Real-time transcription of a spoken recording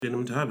Get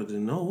them topics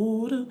in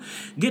order.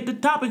 Get the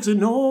topics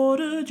in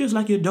order, just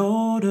like your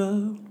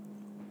daughter.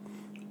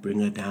 Bring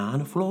her down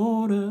to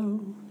Florida.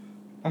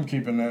 I'm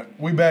keeping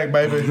that. We back,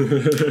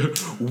 baby.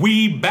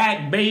 We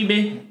back,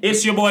 baby.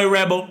 It's your boy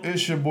Rebel.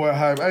 It's your boy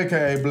Hype,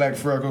 a.k.a. Black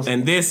Freckles.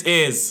 And this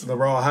is the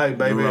Raw Hype,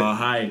 baby. The Raw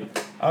Hype.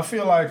 I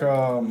feel like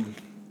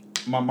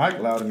my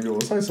mic louder than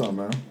yours. Say something,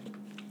 man.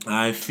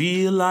 I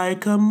feel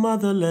like a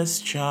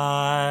motherless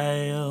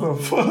child.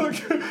 The fuck?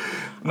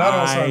 Not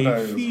on Sundays.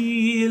 I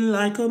feel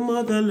like a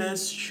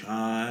motherless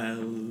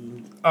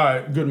child. All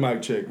right, good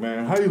mic check,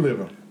 man. How you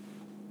living?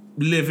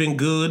 Living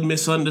good,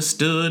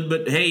 misunderstood,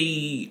 but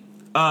hey,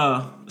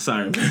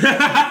 sorry.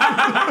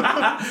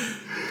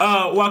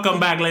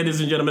 Welcome back, ladies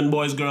and gentlemen,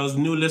 boys, girls,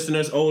 new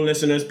listeners, old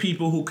listeners,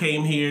 people who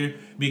came here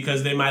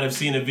because they might have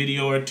seen a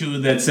video or two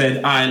that said,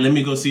 all right, let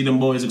me go see them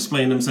boys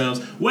explain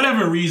themselves.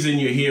 Whatever reason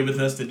you're here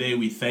with us today,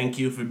 we thank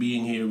you for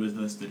being here with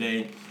us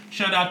today.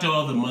 Shout out to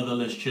all the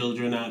motherless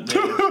children out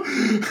there.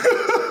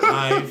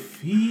 I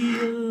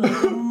feel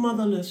like a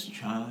motherless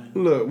child.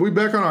 Look, we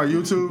back on our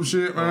YouTube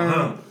shit, man.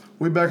 Uh-huh.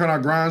 We back on our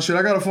grind shit.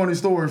 I got a funny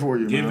story for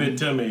you, Give man. it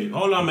to me.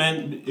 Hold on,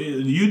 man.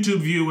 YouTube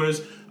viewers,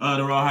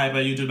 the Raw Hype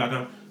at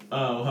YouTube.com.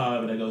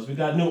 However that goes. We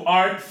got new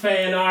art,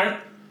 fan art.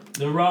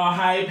 The Raw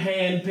Hype,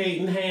 hand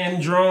painted,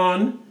 hand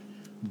drawn.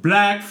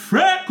 Black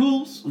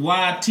Freckles,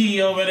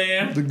 YT over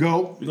there. The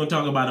GOAT. We're going to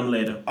talk about him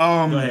later.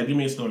 Go ahead, give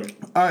me a story.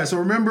 All right, so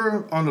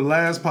remember on the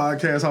last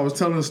podcast, I was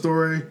telling a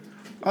story.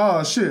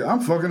 Oh, shit,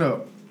 I'm fucking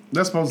up.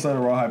 That's supposed to say the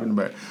Raw Hype in the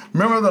back.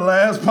 Remember the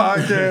last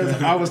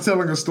podcast, I was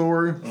telling a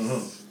story?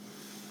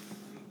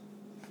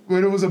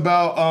 When it was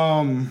about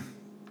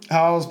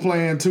how I was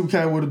playing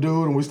 2K with a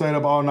dude and we stayed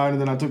up all night and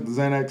then I took the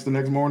Xanax the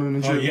next morning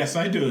and shit. Oh, yes,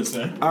 I do,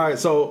 sir. All right,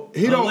 so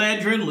he don't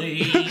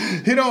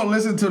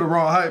listen to the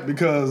Raw Hype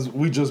because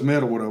we just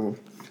met or whatever.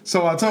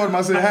 So I told him,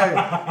 I said,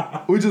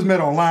 hey, we just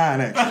met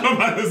online, actually. I'm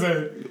about to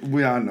say.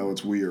 I know,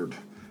 it's weird.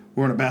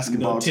 We're in a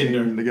basketball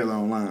team together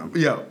online.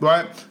 Yeah,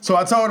 right? So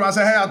I told him, I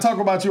said, hey, I'll talk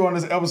about you on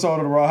this episode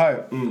of the Raw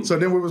Hype. So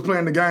then we was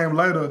playing the game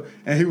later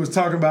and he was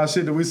talking about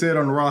shit that we said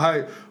on the Raw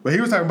Hype. But he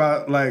was talking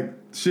about, like,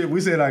 shit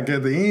we said like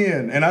at the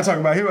end, and I talk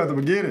about him at the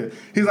beginning.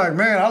 He's like,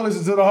 man, I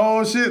listened to the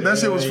whole shit. That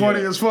shit was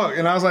funny as fuck.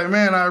 And I was like,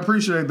 man, I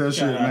appreciate that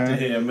shit, man. Shout out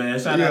to him, man.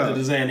 Shout out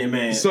to the Xanny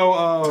man. So,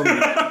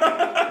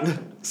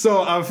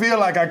 so I feel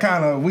like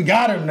we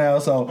got him now.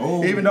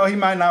 So even though he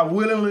might not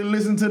willingly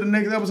listen to the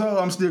next episode,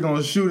 I'm still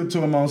gonna shoot it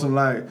to him on some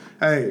like,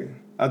 hey,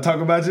 I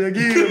talk about you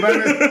again,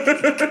 baby.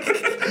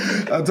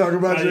 I talk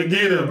about you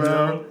again,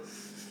 bro.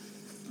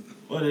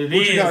 What is,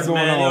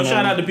 man. Yo,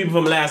 shout out to people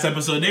from last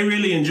episode. They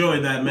really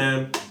enjoyed that,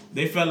 man.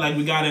 They felt like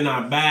we got in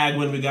our bag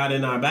when we got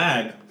in our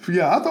bag.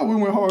 Yeah, I thought we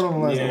went hard on the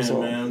last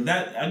episode. Man.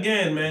 That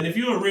again, man. If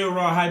you're a real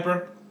Raw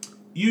Hyper,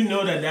 you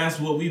know that that's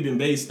what we've been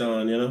based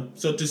on, you know.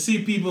 So to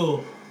see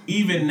people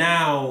even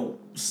now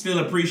still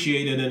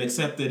appreciate it and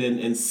accept it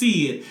and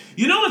see it,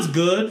 you know, it's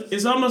good.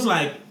 It's almost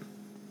like,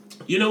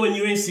 you know, when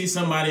you ain't see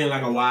somebody in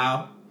like a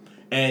while,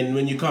 and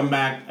when you come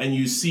back and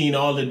you've seen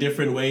all the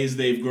different ways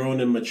they've grown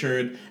and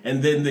matured,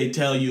 and then they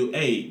tell you,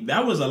 hey,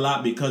 that was a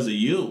lot because of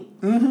you.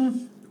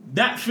 Mm-hmm.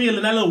 That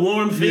feeling, that little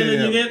warm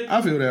feeling you get.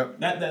 I feel that.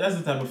 That's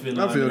the type of feeling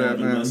I feel that,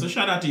 man. So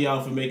shout out to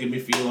y'all for making me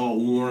feel all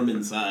warm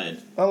inside.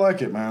 I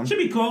like it, man. Should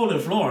be cold in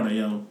Florida,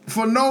 yo.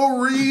 For no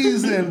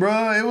reason,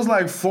 bro. It was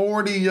like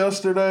 40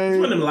 yesterday. It's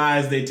one of them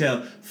lies they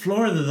tell.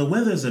 Florida, the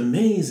weather's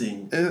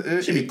amazing.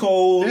 It should be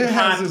cold,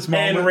 hot,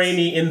 and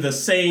rainy in the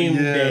same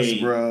day.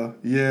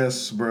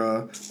 Yes,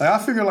 bro. Like, I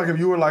figure like if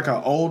you were like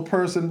an old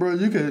person, bro,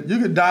 you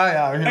could die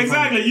out here.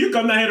 Exactly. You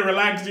come down here to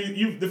relax,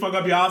 you fuck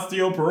up your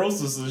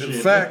osteoporosis and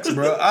shit. Facts,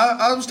 bro.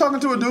 I was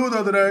talking to a dude the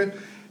other day.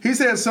 He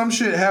said some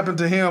shit happened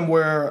to him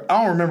where,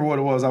 I don't remember what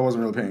it was. I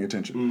wasn't really paying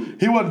attention.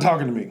 He wasn't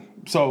talking to me.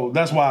 So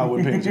that's why I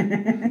wasn't paying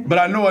attention. But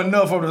I know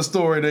enough of the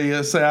story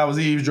to say I was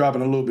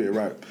eavesdropping a little bit,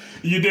 right?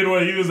 You didn't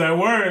want to use that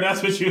word.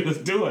 That's what you was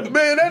doing.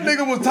 Man, that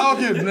nigga was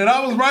talking, and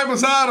I was right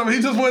beside him. He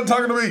just wasn't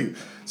talking to me.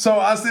 So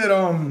I said,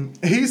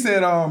 he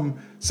said,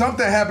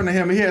 something happened to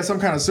him. He had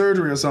some kind of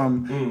surgery or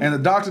something, and the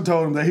doctor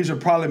told him that he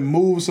should probably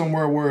move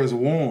somewhere where it's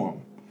warm.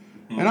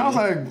 And I was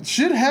like,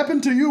 shit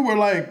happened to you where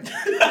like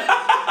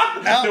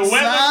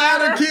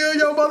outside to kill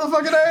your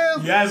motherfucking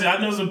ass? Yes,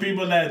 I know some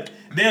people that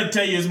they'll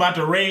tell you it's about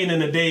to rain in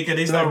the day because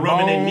they start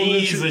rubbing their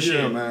knees and shit.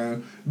 Yeah,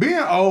 man. Being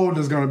old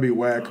is going to be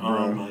whack, bro.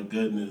 Oh, my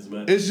goodness,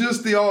 man. It's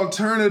just the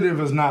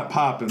alternative is not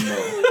popping,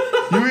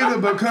 though. You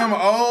either become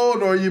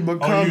old or you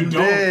become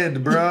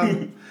dead,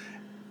 bro.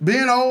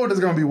 Being old is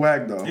going to be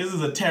whack, though. This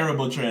is a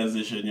terrible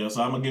transition, yo,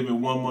 so I'm going to give it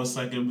one more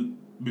second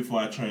before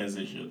I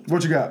transition.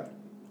 What you got?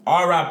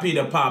 R.I.P.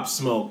 to Pop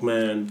Smoke,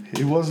 man.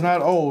 He was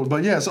not old,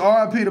 but yes,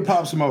 R.I.P. to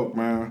Pop Smoke,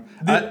 man.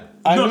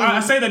 I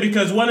say that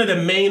because one of the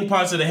main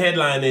parts of the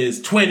headline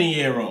is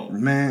 20-year-old.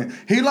 Man,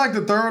 he like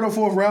the third or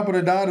fourth rapper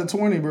that died at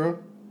 20, bro.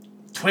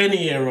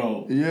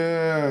 20-year-old.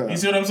 Yeah. You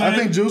see what I'm saying? I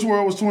think Juice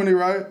WRLD was 20,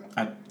 right?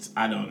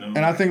 I don't know.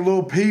 And I think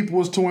Lil Peep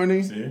was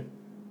 20. See?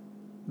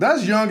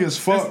 That's young as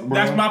fuck, bro.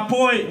 That's my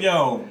point,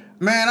 yo.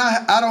 Man,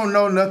 I don't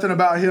know nothing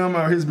about him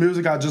or his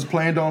music. I just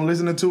planned on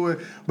listening to it.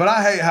 But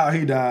I hate how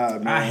he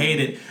died, man. I hate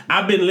it.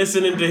 I've been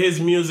listening to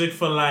his music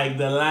for like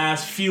the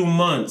last few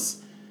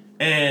months.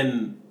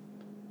 And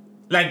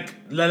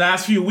like the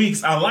last few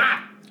weeks, a lot.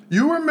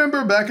 You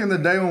remember back in the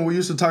day when we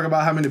used to talk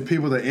about how many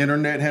people the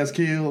internet has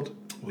killed?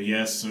 Well,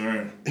 yes,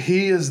 sir.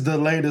 He is the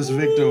latest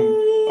victim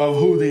of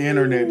who the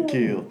internet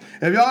killed.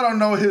 If y'all don't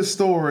know his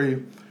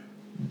story,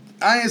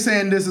 I ain't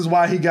saying this is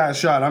why he got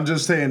shot. I'm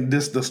just saying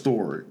this the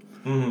story.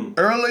 Mm-hmm.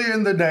 Early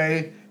in the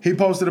day, he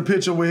posted a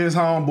picture with his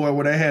homeboy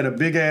where they had a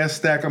big ass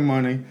stack of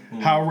money,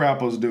 how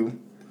rappers do.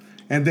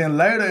 And then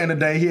later in the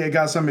day, he had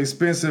got some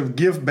expensive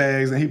gift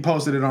bags and he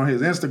posted it on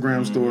his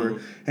Instagram story.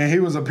 And he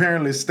was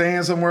apparently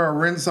staying somewhere or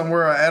renting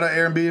somewhere or at an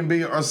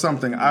Airbnb or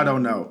something. I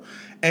don't know.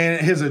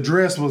 And his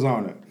address was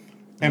on it.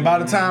 And by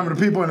the time the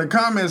people in the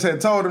comments had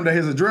told him that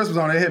his address was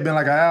on it, it had been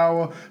like an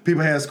hour.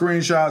 People had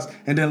screenshots.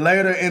 And then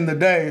later in the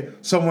day,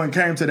 someone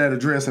came to that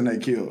address and they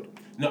killed.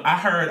 No, I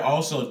heard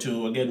also,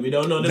 too, again, we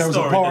don't know the story.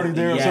 There was a party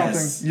there or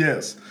yes. something?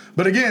 Yes.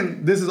 But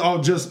again, this is all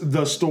just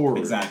the story.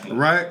 Exactly.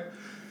 Right?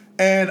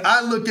 And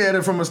I look at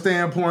it from a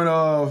standpoint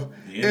of,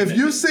 if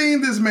you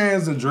seen this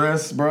man's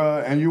address,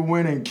 bruh, and you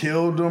went and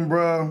killed him,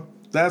 bruh,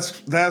 that's...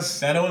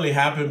 That only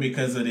happened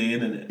because of the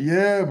internet.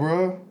 Yeah,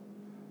 bruh.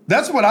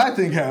 That's what I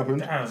think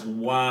happened. That's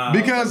wild.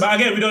 Because, but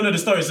again, we don't know the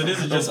story, so this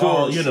is just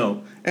all, you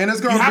know. And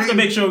it's going you have to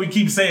make sure we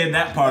keep saying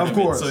that part of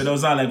course. It, so it doesn't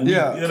sound like we,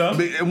 you know.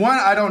 One,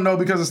 I don't know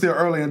because it's still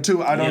early, and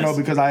two, I don't know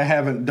because I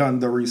haven't done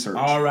the research.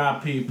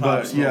 R.I.P. Pop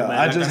But Smoke, yeah, man.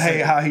 I just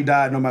hate how he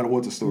died no matter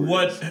what the story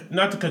is.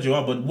 Not to cut you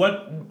off, but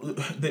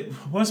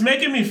what's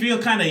making me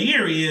feel kind of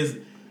eerie is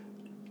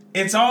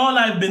it's all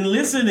I've been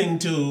listening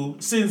to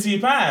since he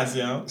passed,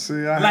 yo.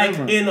 See, I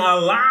haven't. In a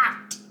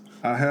lot.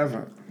 I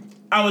haven't.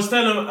 I was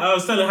telling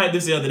Hype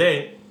this the other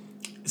day.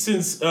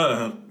 Since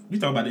we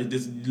talk about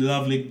this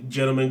lovely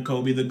gentleman,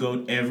 Kobe the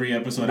GOAT, every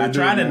episode. I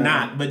try to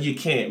not, but you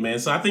can't, man.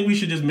 So I think we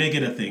should just make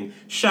it a thing.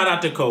 Shout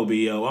out to Kobe,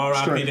 yo.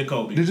 R.I.P. to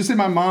Kobe. Did you see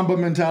my Mamba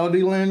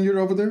mentality lanyard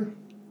over there?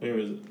 Where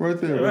is it?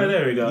 Right there. Right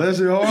there we go. That's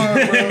your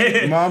heart,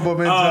 bro. Mamba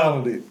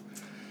mentality.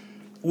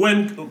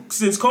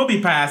 Since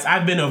Kobe passed,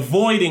 I've been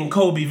avoiding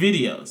Kobe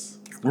videos.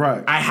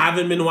 Right. I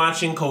haven't been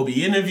watching Kobe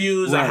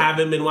interviews. Right. I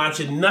haven't been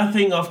watching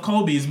nothing of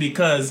Kobe's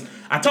because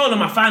I told him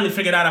I finally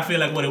figured out, I feel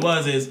like what it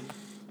was is,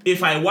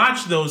 if I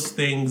watch those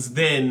things,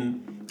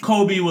 then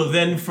Kobe will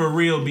then for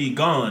real be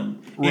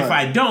gone. Right. If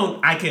I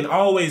don't, I can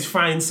always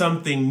find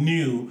something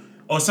new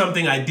or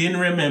something I didn't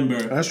remember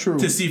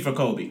to see for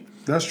Kobe.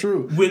 That's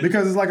true.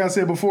 Because it's like I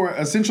said before,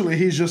 essentially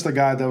he's just a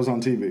guy that was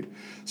on TV.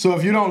 So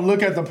if you don't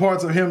look at the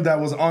parts of him that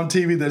was on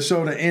TV that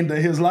show the end of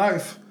his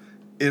life,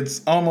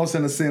 it's almost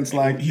in a sense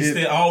like... He's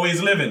still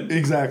always living.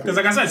 Exactly. Because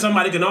like I said,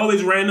 somebody can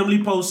always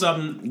randomly post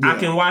something. Yeah. I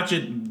can watch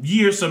it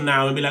years from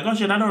now and be like, oh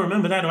shit, I don't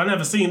remember that or I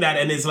never seen that.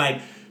 And it's like...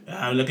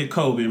 look at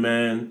Kobe,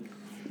 man.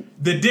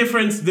 The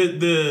difference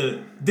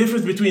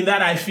between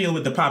that I feel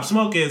with the Pop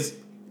Smoke is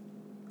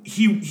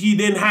he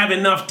didn't have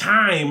enough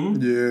time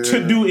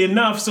to do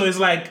enough. So it's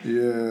like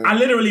I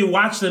literally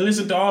watched and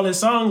listened to all his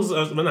songs.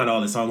 Well, not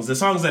all his songs. The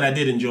songs that I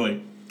did enjoy.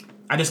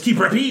 I just keep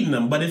repeating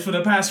them. But it's for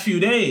the past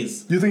few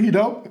days. You think he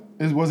dope?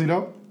 Was he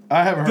dope?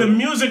 I haven't heard. The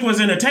music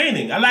was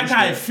entertaining. I like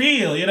how I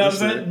feel. You know what I'm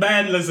saying?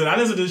 Man, listen. I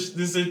listened to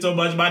this so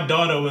much. My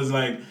daughter was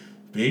like,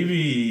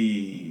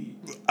 baby.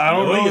 I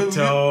don't know. Your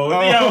tone.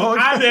 Yo,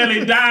 I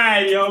nearly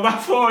died, yo.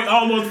 My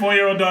almost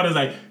 4-year-old daughter's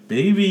like,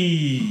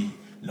 baby,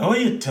 lower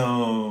your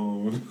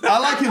tone. I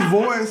like his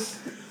voice.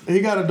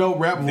 He got a dope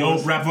rap voice.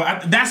 Dope rap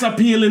voice. That's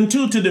appealing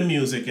too to the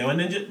music, yo. And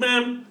then just,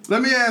 man.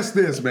 Let me ask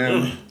this,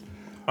 man.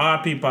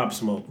 R.I.P. Pop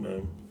Smoke,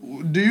 man.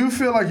 Do you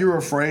feel like you're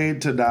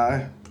afraid to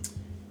die?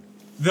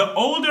 The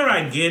older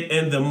I get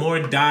and the more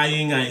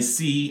dying I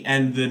see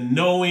and the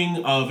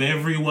knowing of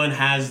everyone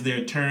has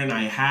their turn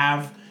I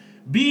have,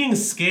 being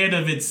scared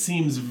of it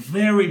seems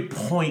very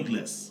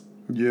pointless.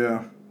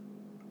 Yeah,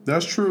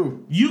 that's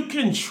true. You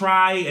can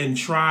try and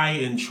try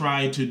and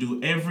try to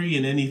do every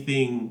and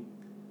anything,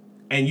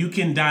 and you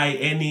can die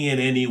any and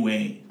any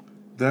way.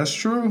 That's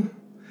true.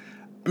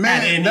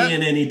 Man, at any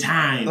and any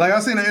time. Like I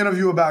seen an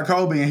interview about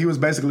Kobe, and he was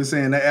basically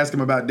saying they asked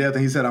him about death,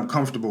 and he said, "I'm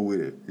comfortable with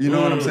it." You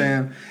know what I'm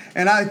saying?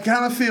 And I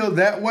kind of feel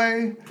that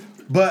way,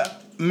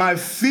 but my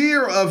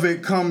fear of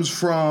it comes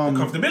from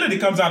comfortability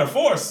comes out of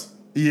force.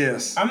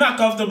 Yes. I'm not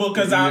comfortable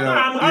because I'm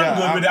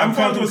good with it. I'm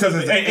comfortable because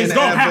it's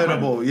going to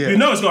happen. Yeah. You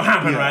know it's going to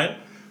happen, right?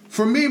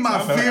 For me, my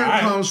fear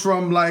comes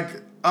from, like,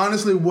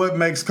 honestly, what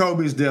makes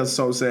Kobe's death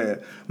so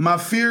sad. My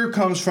fear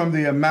comes from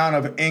the amount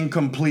of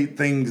incomplete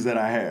things that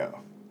I have.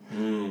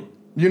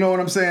 You know what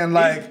I'm saying?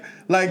 Like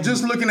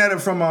just looking at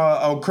it from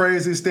a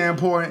crazy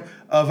standpoint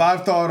of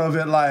I've thought of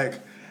it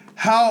like,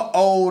 how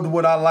old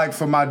would I like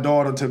for my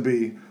daughter to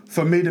be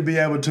for me to be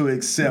able to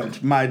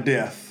accept my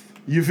death?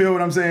 You feel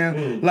what I'm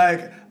saying?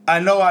 Like, I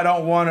know I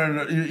don't want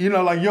her to, you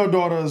know, like your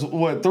daughter is,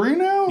 what, 3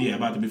 now? Yeah,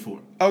 about to be 4.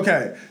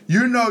 Okay.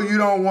 You know you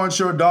don't want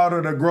your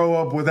daughter to grow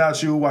up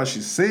without you while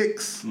she's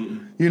 6.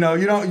 You know,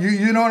 you know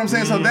what I'm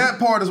saying? So that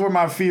part is where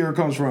my fear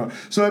comes from.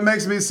 So it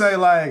makes me say,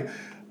 like,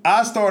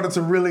 I started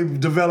to really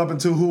develop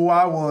into who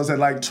I was at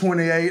like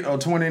 28 or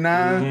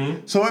 29.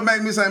 Mm-hmm. So it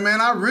made me say, man,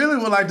 I really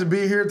would like to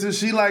be here till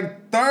she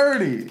like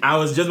 30. I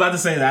was just about to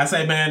say that. I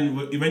say, man,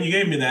 when you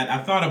gave me that,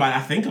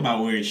 I think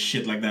about weird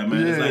shit like that,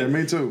 man. Yeah, it's like,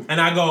 me too. And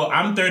I go,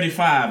 I'm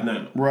 35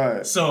 now.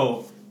 Right.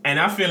 So, and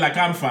I feel like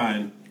I'm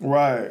fine.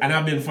 Right. And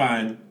I've been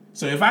fine.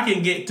 So if I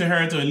can get to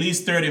her to at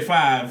least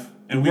 35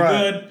 and we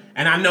good,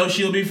 and I know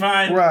she'll be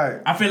fine,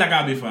 right. I feel like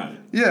I'll be fine.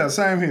 Yeah,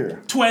 same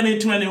here. 20,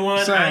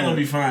 21, I ain't gonna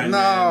be fine.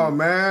 No,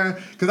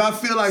 man. Because I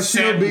feel like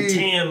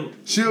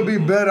she'll be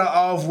better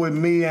off with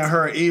me and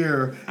her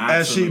ear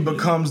as she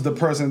becomes the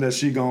person that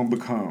she gonna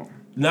become.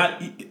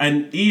 Not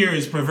an ear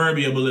is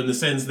proverbial in the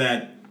sense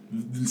that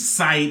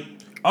sight,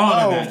 all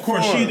of that. Of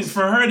course,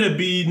 for her to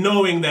be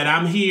knowing that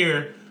I'm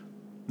here,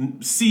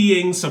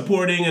 seeing,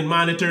 supporting, and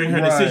monitoring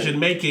her decision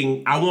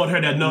making, I want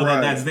her to know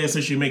that that's there so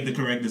she make the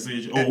correct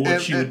decision or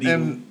what she would do.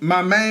 And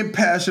my main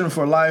passion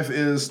for life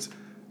is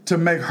to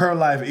make her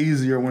life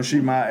easier when she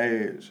my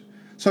age.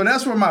 So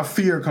that's where my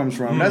fear comes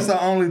from. That's the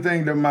only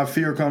thing that my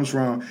fear comes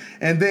from.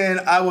 And then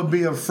I would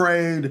be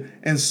afraid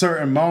in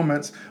certain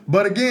moments.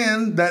 But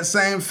again, that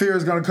same fear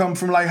is going to come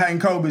from like in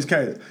Kobe's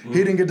case. He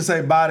didn't get to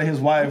say bye to his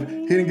wife.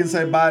 He didn't get to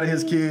say bye to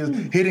his kids.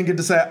 He didn't get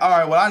to say, all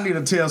right, well, I need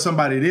to tell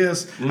somebody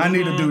this. I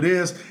need to do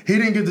this. He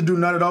didn't get to do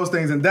none of those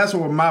things. And that's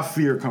where my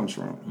fear comes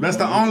from. That's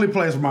the only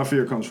place where my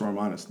fear comes from,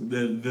 honestly.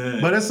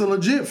 But it's a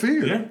legit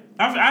fear. Yeah,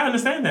 I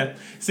understand that.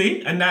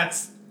 See, and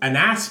that's an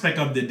aspect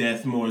of the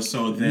death more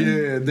so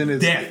than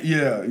death.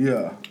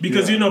 Yeah.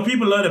 Because,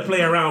 people love to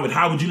play around with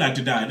how would you like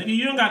to die.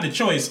 You don't got the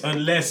choice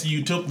unless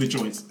you took the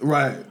choice.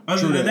 Right.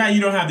 Other than that,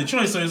 you don't have the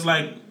choice. So it's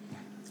like,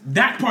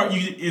 that part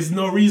is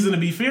no reason to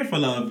be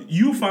fearful of.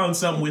 You found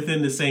something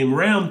within the same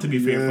realm to be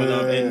fearful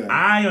of, and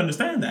I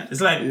understand that.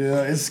 It's like...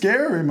 Yeah, it's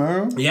scary,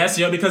 man. Yes,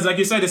 because like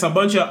you said, it's a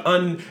bunch of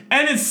and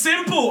it's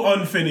simple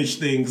unfinished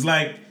things.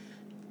 Like,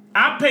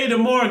 I pay the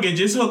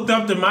mortgage. It's hooked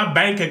up to my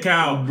bank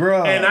account.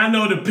 Bruh. And I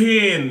know the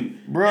PIN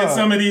and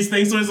some of these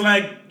things. So it's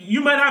like,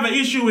 you might have an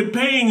issue with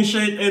paying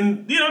shit.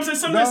 And, you know what I'm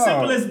saying?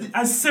 Something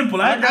as simple.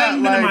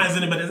 I'm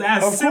minimizing it, but it's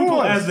as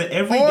simple as the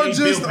everyday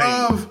bill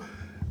payment.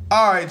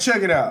 All right,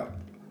 check it out.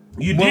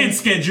 You did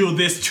schedule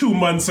this 2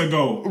 months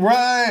ago.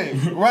 Right.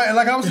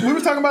 Like we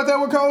was talking about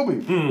that with Kobe.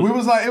 We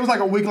was like, it was like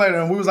a week later,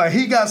 and we was like,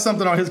 he got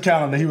something on his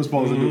calendar he was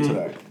supposed to do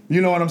today. You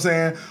know what I'm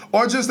saying?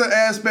 Or just the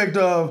aspect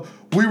of,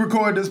 we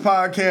record this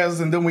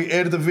podcast and then we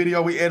edit the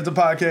video, we edit the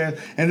podcast,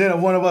 and then if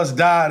one of us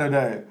die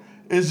today,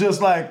 it's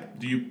just like...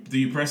 Do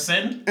you press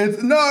send?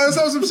 It's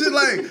on some shit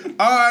like,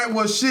 all right,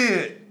 well,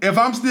 shit, if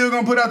I'm still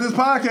going to put out this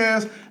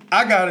podcast,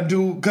 I got to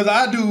do... Because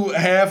I do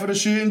half of the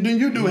shit and then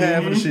you do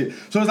half of the shit.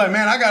 So it's like,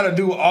 man, I got to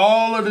do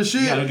all of the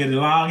shit. You got to get the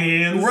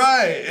logins.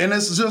 Right. And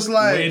it's just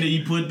like... Where do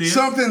you put this?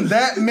 Something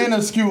that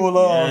minuscule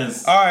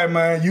of, all right,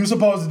 man, you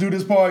supposed to do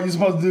this part, you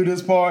supposed to do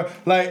this part.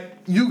 Like,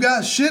 you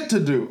got shit to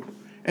do.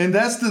 And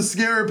that's the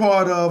scary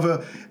part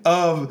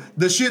of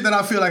the shit that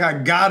I feel like I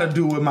gotta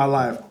do with my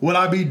life. Will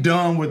I be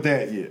done with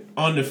that yet?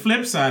 On the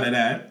flip side of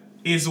that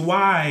is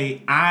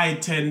why I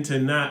tend to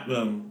not.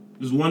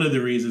 Is one of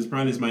the reasons.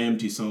 Probably is my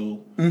empty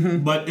soul.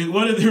 But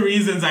one of the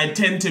reasons I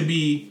tend to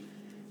be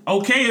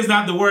okay is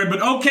not the word, but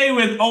okay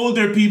with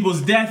older people's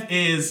death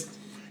is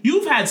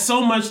you've had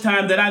so much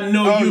time that I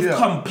know you've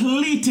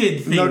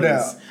completed things. No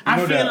doubt.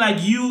 I feel like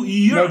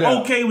you're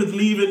okay with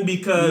leaving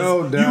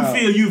because you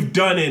feel you've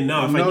done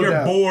enough and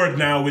you're bored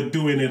now with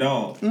doing it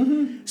all.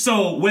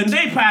 So when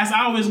they pass,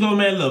 I always go,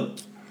 man, look,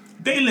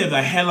 they live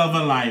a hell of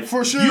a life.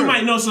 For sure. You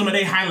might know some of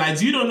their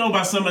highlights. You don't know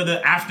about some of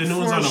the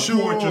afternoons on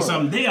the porch or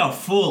something. They are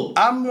full.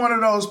 I'm one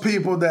of those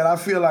people that I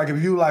feel like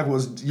if you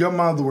your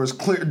mother was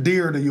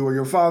dear to you or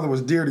your father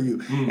was dear to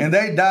you and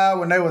they died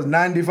when they was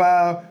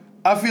 95,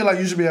 I feel like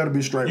you should be able to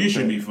be straight. You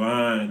should be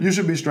fine. You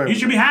should be straight. You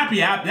should be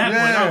happy at that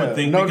point, I would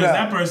think, because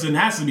that person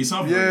has to be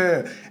suffering.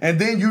 Yeah, and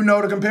then you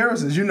know the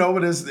comparisons. You know,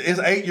 it's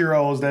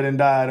 8-year-olds that done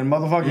died and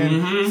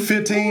motherfucking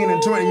 15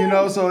 and 20. You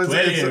know, so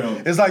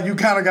it's like you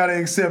kind of got to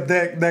accept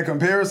that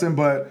comparison,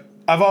 but.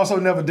 I've also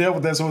never dealt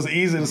with that, so it's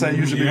easy to say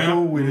you should be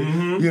cool with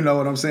it. You know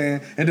what I'm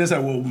saying? And then say,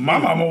 well, my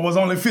mama was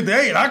only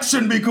 58. I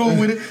shouldn't be cool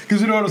with it.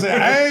 Because you know what I'm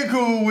saying? I ain't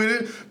cool with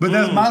it. But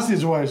that's my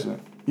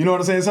situation. You know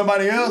what I'm saying?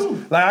 Somebody else,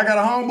 like I got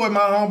a homeboy,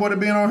 my homeboy that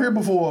been on here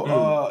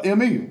before,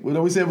 M.E.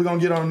 We said we're going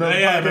to get on another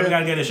podcast. We got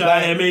to get a shot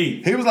at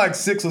M.E. He was like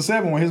 6 or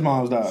 7 when his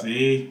mom's died.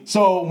 See?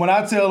 So when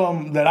I tell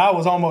him that I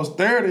was almost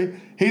 30,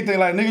 he think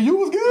like, nigga, you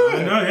was good.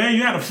 I know,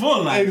 you had a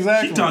full life.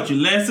 Exactly. She taught you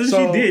lessons,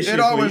 so she did shit it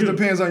always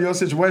depends on your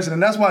situation.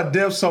 And that's why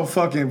death's so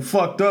fucking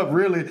fucked up,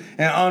 really,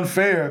 and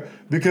unfair,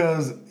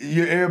 because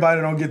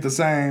everybody don't get the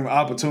same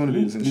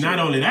opportunities and shit. Not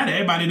only that,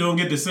 everybody don't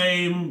get the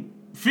same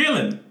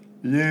feeling.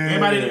 Yeah.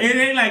 Everybody, it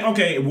ain't like,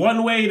 okay,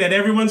 one way that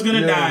everyone's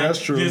gonna die.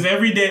 That's true. Just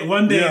every day,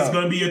 one day it's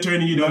gonna be your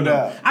turn and you don't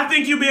know. I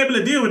think you'll be able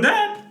to deal with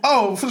that.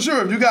 Oh, for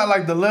sure. If you got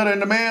like the letter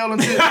in the mail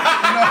and shit,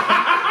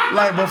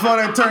 like before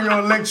they turn your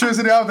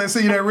electricity off, they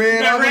see that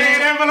red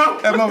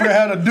envelope. That motherfucker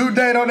had a due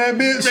date on that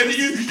bitch.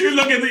 You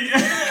look at the...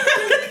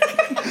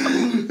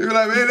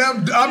 You're like, man,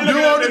 I'm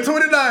due on the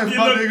 29th,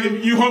 my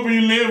nigga. You hoping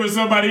you live with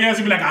somebody else,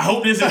 you be like, I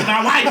hope this is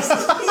my wife's.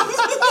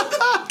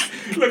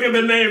 Look at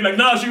the name, like,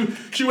 no,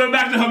 she went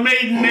back to her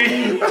maiden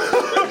name.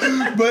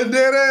 But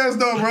dead ass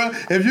though, bro.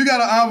 If you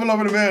got an envelope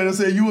in the mail that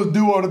said you was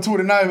due on the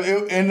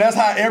 29th, and that's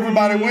how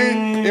everybody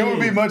went, it would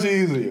be much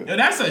easier. Yeah,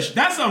 that's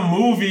a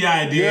movie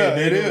idea. Yeah,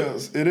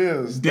 nigga. it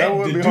is. That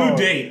would be hard.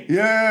 Due date.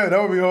 Yeah,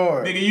 that would be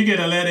hard. Nigga, you get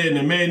a letter in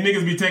the mail.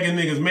 Niggas be taking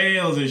niggas'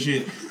 mails and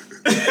shit.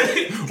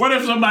 What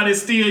if somebody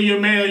steal your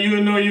mail? You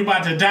know you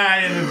about to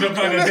die in a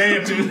day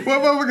or two.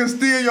 What motherfucker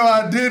steal your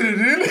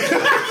identity?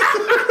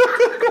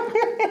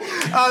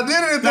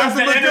 Identity. That's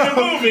the end of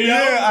the movie, yo.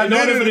 Yeah, in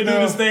order for the dude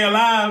to stay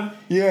alive,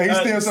 yeah, he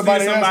steals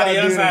somebody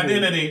else's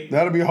identity.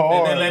 That'll be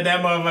hard. And then let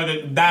that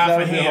motherfucker die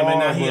for him, and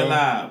now he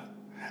alive.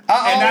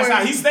 And that's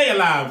how he stay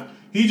alive.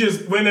 He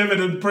just, whenever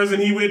the person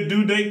he with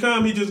due date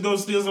come, he just go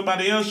steal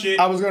somebody else shit.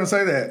 I was gonna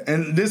say that,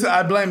 and this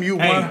I blame you.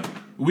 Hey,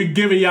 we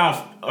giving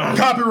y'all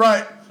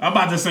copyright. I'm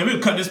about to say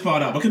we'll cut this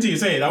part out, but continue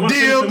saying it. I want to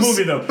finish the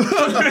movie though.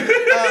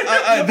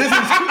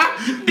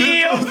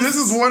 This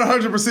is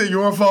 100%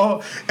 your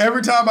fault.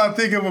 Every time I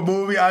think of a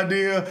movie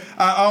idea,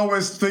 I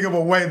always think of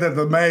a way that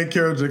the main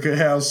character can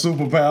have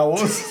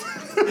superpowers.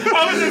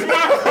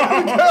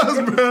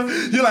 Because, bro,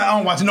 you're like, I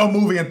don't watch no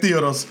movie in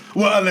theaters.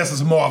 Well, unless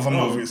it's Marvel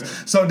movies. Okay.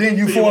 So then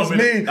you force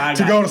me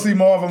to go to see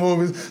Marvel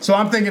movies. So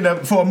I'm thinking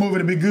that for a movie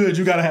to be good,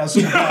 you gotta have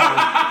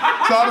superpowers.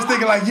 So I was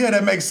thinking like, yeah,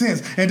 that makes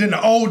sense. And then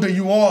the older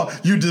you are,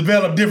 you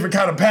develop different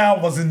kind of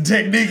powers and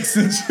techniques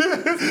and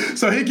shit.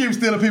 So he keeps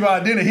stealing people's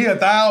identity. He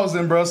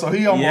 1,000, bro. So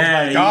he almost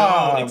like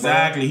God.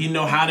 Exactly. Bro. He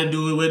know how to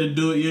do it, where to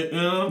do it. You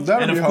know.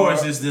 And of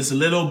course, it's this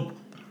little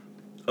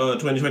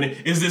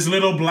 2020 is this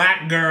little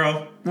black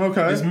girl.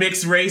 Okay. This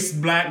mixed race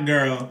black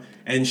girl,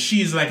 and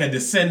she's like a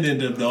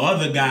descendant of the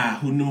other guy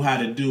who knew how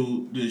to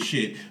do the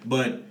shit.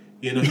 But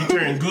you know, he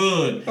turned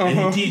good and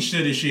he teach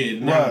her the shit.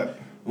 Now, right.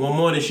 One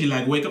morning she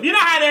like wake up. You know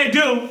how they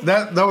do.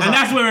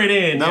 That's where it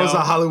ends. That was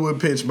a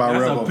Hollywood pitch by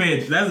Rebel. That's a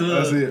pitch.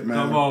 That's it, man.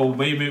 Come on,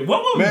 baby.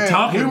 What were we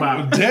talking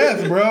about?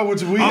 Death, bro.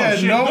 Which we had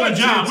shit, no good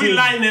intentions. job. We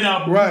lighting it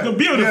up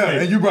beautifully.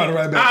 Yeah, and you brought it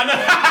right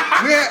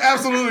back. We had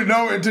absolutely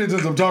no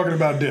intentions of talking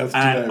about death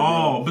today, at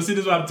all. But see,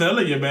 this is what I'm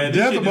telling you, man.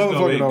 This death shit a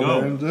motherfucker,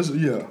 though, man.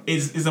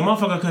 It's a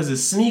motherfucker because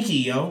it's sneaky,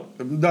 yo.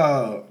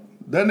 Dog.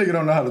 That nigga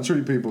don't know how to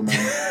treat people, man.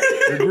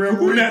 The Grim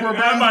Reaper, man.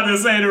 I'm about to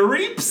say the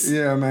Reaps.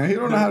 Yeah, man. He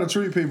don't know how to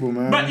treat people,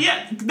 man. But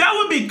yeah, that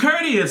would be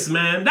courteous,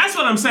 man. That's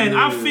what I'm saying.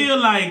 Yeah. I feel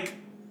like,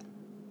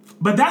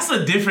 but that's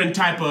a different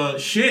type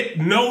of shit,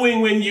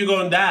 knowing when you're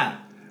going to die.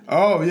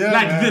 Oh, yeah,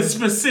 like man. The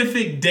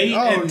specific date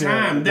and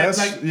time.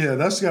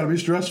 That's got to be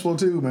stressful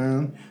too,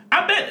 man.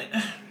 I bet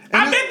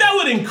that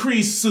would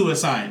increase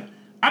suicide.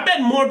 I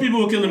bet more people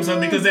will kill themselves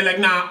because they're like,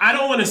 nah, I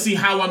don't want to see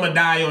how I'm going to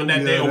die on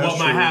that day or what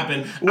might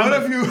happen. What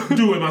if you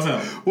do it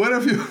myself? What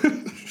if you...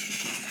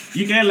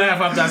 You can't laugh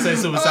after I say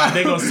suicide.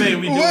 They gonna say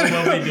we doing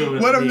what we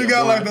doing. What if you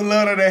got like the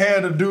letter that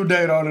had a due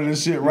date on it and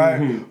shit, right?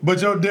 Mm-hmm. But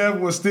your death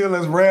was still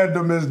as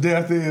random as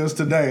death is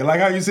today. Like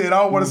how you said,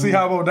 I don't want to see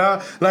how I'm gonna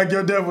die. Like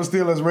your death was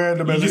still as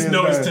random as it is today.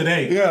 You just know it's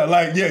today. Yeah,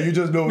 like, yeah, you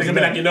just know it's today.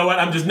 Be like, you know what?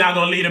 I'm just not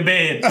gonna leave the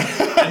bed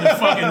and the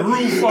fucking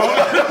roof fall.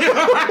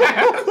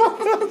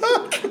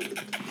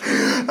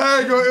 I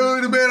ain't gonna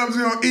leave the bed. I'm just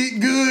gonna eat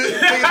good.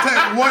 Take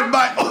one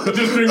bite.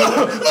 Just drink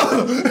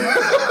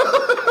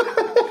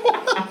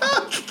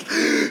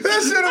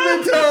That should have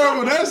been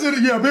terrible.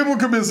 People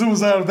commit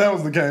suicide if that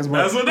was the case,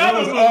 bro. That's what that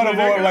was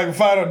unavoidable, like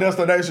Final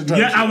Destination type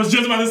shit. I was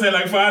just about to say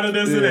like Final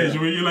Destination,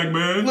 where you're like,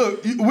 man.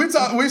 Look,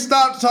 we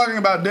stopped talking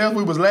about death.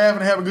 We was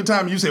laughing, having a good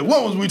time. And you said,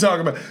 what was we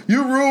talking about?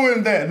 You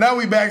ruined that. Now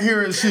we back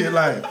here and shit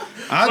like,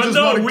 I just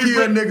want to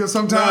kill niggas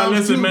sometimes. Nah,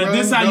 listen, too, man. Bro.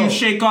 This is how you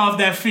shake off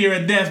that fear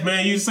of death,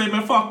 man. You say,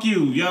 man, fuck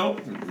you, yo.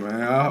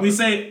 Man, we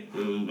say, I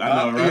know,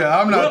 right? Yeah,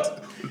 I'm not.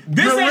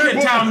 This ain't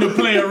the time to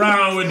play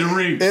around with the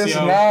Reaps, It's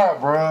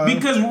not, bro.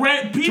 Because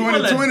people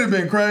 2020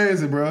 been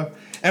crazy, bro.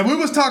 And we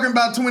was talking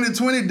about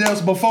 2020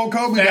 deaths before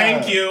Kobe died.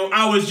 Thank you.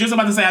 I was just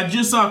about to say, I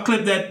just saw a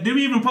clip that, did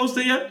we even post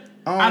it yet?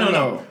 I don't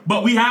know.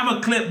 But we have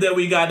a clip that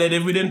we got that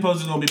if we didn't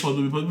post, it's going to be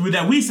posted.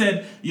 That we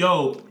said,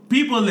 yo,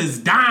 people is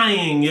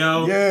dying,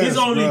 yo. Yes, it's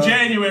only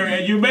January,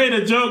 and you made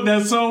a joke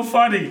that's so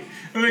funny.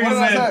 What did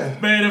I say?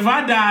 Man, if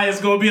I die,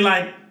 it's going to be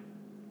like,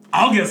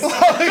 August. Yo, for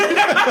real,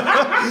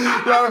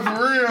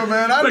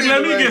 man.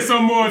 Let me get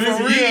some more this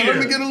year. Let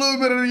me get a little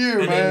bit of the year,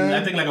 man.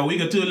 I think like a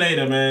week or two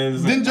later,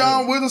 man. Didn't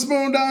John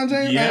Witherspoon die,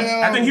 James?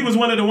 Yeah. I think he was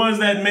one of the ones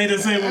that made it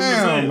say what we were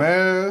saying.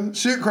 Man.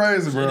 Shit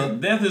crazy, bro.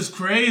 Death is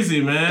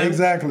crazy, man.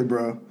 Exactly,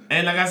 bro.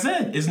 And like I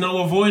said, it's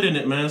no avoiding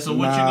it, man. So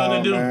what you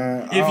gonna do?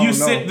 Man. If you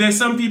sit, there's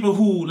some people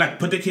who like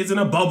put their kids in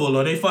a bubble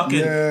or they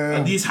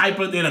fucking these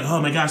hyper. They're like,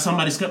 oh my god,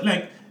 somebody's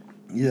like.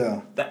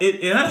 Yeah.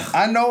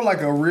 I know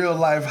like a real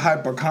life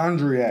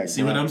hypochondriac.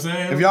 See what I'm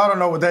saying? If y'all don't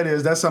know what that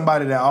is, that's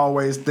somebody that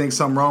always thinks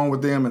something wrong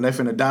with them and they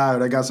finna die or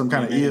they got some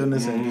kind of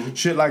illness and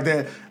shit like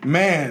that.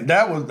 Man,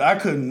 I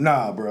couldn't,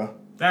 bro.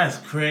 That's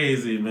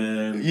crazy,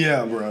 man.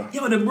 Yeah, bro.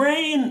 Yo, the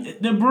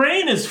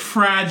brain is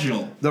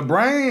fragile. The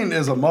brain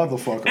is a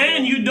motherfucker.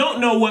 And you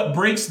don't know what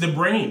breaks the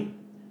brain.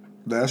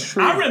 That's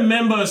true. I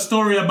remember a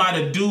story about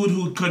a dude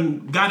who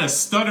got a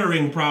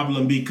stuttering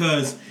problem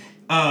because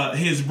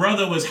his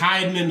brother was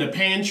hiding in the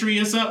pantry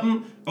or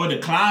something, or the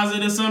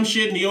closet or some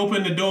shit, and he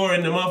opened the door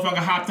and the motherfucker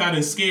hopped out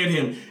and scared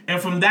him.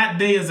 And from that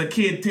day as a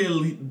kid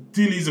till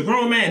he's a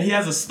grown man, he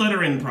has a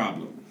stuttering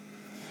problem.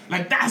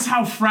 Like, that's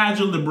how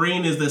fragile the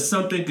brain is, that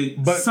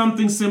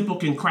something simple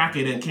can crack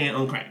it and can't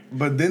uncrack.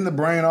 But then the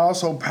brain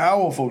also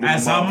powerful.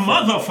 As a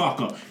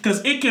motherfucker.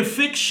 Because it can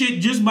fix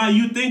shit just by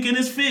you thinking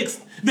it's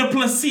fixed. The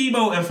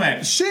placebo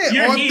effect. Shit.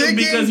 You're healed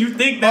because you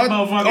think that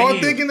motherfucker Or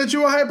healed. thinking that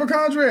you're a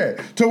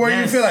hypochondriac. To where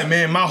you feel like,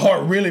 man, my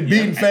heart really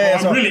beating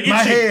fast. Or really my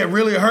head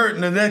really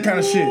hurting and that kind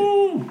of shit.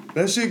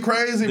 That shit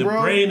crazy,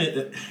 bro.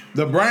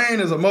 The brain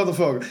is a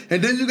motherfucker.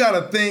 And then you got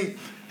to think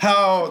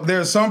how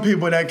there's some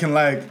people that can,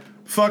 like,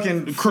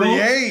 fucking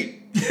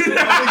create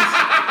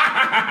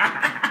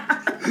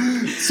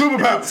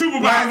superpower.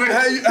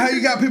 Like, how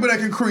you got people that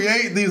can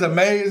create these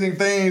amazing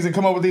things and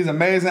come up with these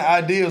amazing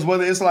ideas,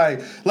 whether it's like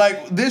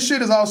this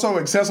shit is also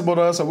accessible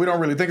to us, so we don't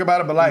really think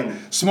about it, but like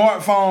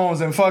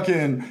smartphones and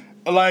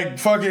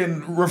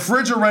fucking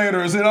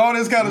refrigerators and all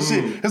this kind of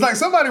shit. It's like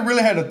somebody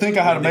really had to think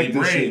of how to make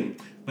this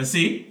shit. But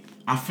see,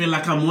 I feel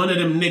like I'm one of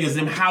them niggas,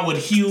 them Howard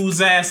Hughes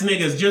ass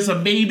niggas, just a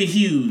baby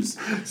Hughes.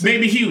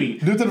 Baby Huey.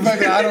 Due to the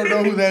fact that I don't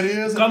know who that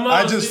is,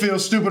 I just feel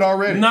stupid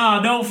already. Nah,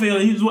 don't feel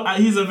it.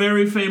 He's a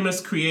very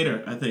famous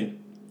creator, I think.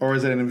 Or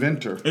is it an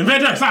inventor?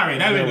 Inventor, sorry,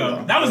 there we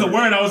go. That was the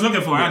word I was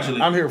looking for,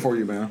 actually. I'm here for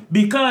you, man.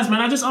 Because,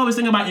 man, I just always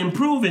think about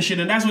improving shit,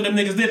 and that's what them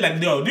niggas did.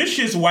 Like, yo, this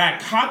shit's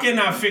whack. How can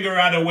I figure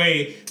out a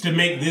way to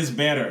make this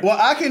better? Well,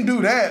 I can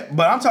do that,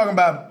 but I'm talking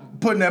about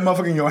putting that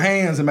motherfucker in your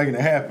hands and making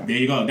it happen. There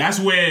you go. That's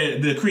where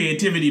the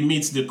creativity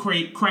meets the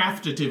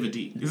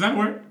craftativity. Is that a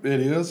word? It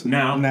is.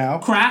 Now.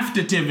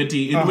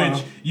 Craftativity, in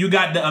which you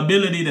got the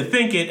ability to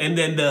think it and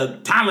then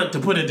the talent to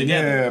put it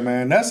together. Yeah,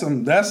 man. That's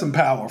some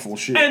powerful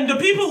shit. And the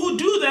people who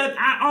do that,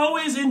 I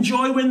always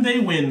enjoy when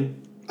they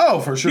win. Oh,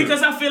 for sure.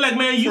 Because I feel like,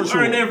 man, you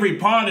earn every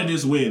part of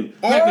this win.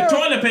 Like the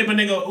toilet paper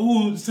nigga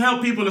who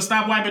help people to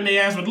stop wiping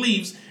their ass with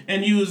leaves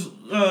and use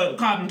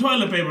cotton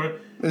toilet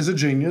paper. Is a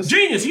genius.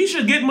 Genius. He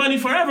should get money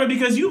forever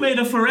because you made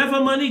a forever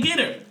money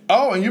getter.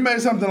 Oh, and you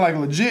made something like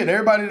legit.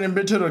 Everybody done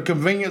been to the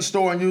convenience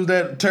store and used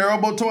that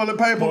terrible toilet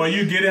paper. Or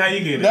you get it how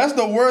you get it. That's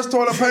the worst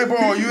toilet paper,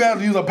 or you have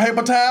to use a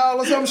paper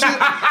towel or some shit.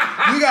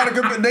 You gotta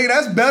nigga,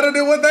 that's better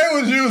than what they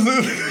was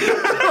using.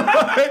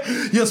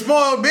 You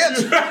spoiled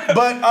bitch.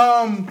 But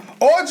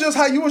or just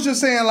how you was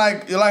just saying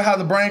like how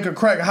the brain could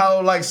crack,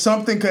 how like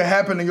something could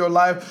happen in your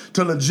life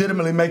to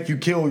legitimately make you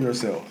kill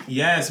yourself.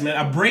 Yes, man,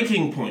 a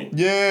breaking point.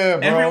 Yeah,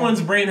 bro.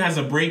 Everyone's brain has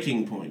a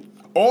breaking point.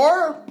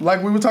 Or,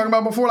 like we were talking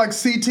about before, like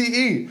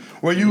CTE,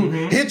 where you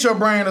hit your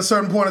brain at a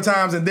certain point of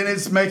times and then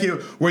it's make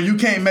it where you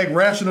can't make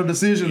rational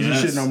decisions and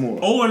shit no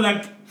more. Or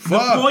like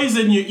the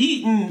poison you're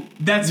eating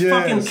that's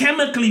fucking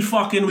chemically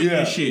fucking with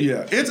your shit.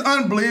 Yeah, it's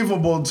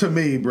unbelievable to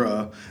me,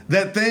 bro,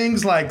 that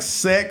things like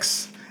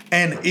sex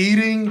and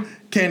eating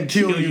can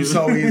kill you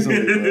so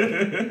easily,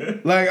 bro.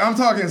 Like, I'm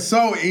talking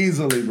so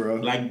easily, bro.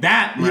 Like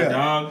that, my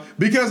dog.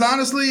 Because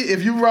honestly,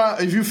 if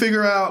you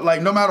figure out,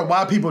 like, no matter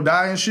why people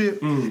die and shit,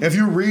 if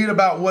you read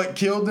about what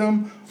killed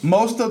them,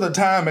 most of the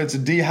time it's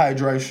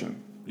dehydration.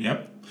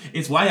 Yep.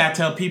 It's why I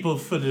tell people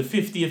for the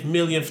 50th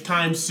millionth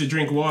times to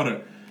drink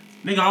water.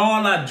 Nigga,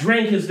 all I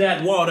drink is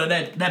that water,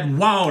 that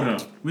water.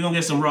 We gonna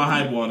get some raw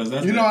hype waters.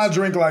 That's I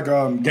drink like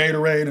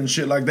Gatorade and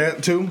shit like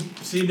that too.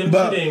 See, them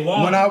but shit ain't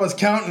water. When I was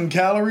counting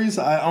calories,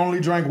 I only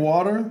drank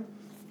water.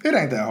 It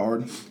ain't that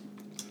hard.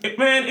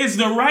 Man, it's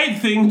the right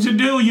thing to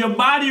do. Your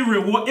body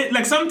reward.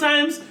 Like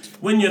sometimes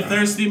when you're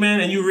thirsty, man,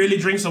 and you really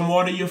drink some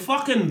water, your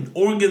fucking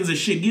organs and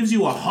shit gives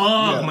you a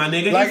hug, my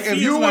nigga. Like if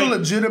you were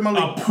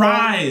legitimately a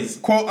prize,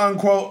 quote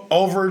unquote,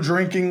 over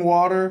drinking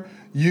water,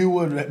 you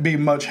would be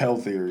much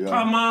healthier, yo.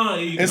 Come on.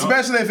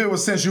 Especially if it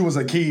was since you was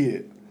a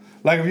kid.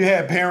 Like if you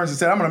had parents that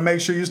said, I'm gonna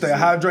make sure you stay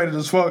hydrated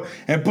as fuck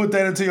and put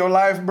that into your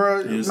life,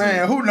 bro.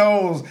 Man, who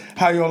knows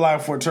how your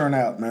life would turn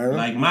out, man.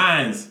 Like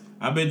mine's.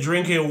 I've been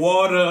drinking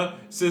water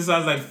since I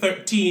was like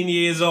 13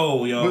 years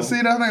old, yo. But see,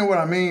 that ain't what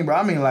I mean, bro.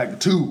 I mean like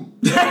 2.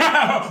 Probably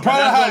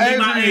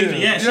how Adrian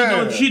is.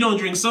 Yeah, she don't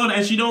drink soda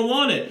and she don't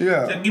want it.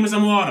 Yeah. So give me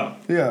some water.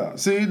 Yeah.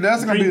 See,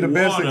 that's gonna be the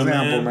best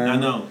example, man. I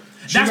know.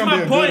 That's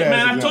my point,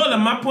 man. I told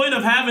them my point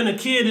of having a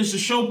kid is to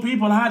show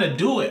people how to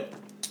do it.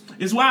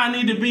 It's why I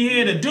need to be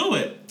here to do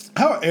it.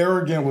 How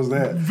arrogant was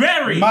that?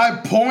 Very. My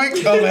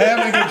point of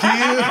having a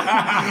kid.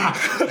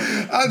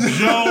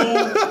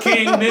 Joe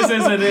King, this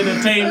is an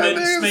entertainment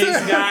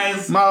space,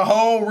 guys. My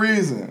whole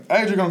reason.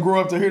 Adrian gonna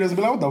grow up to hear this and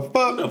be like, what the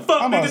fuck? The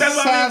fuck, nigga? That's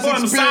what I'm here for.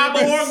 I'm a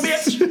cyborg,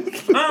 bitch.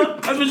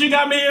 That's what you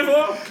got me here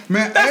for?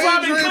 Man,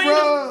 that's Adrian,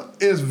 bro,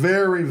 is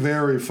very,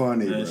 very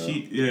funny,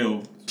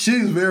 bro.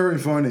 She's very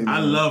funny, man. I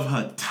love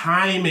her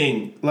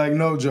timing. Like,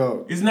 no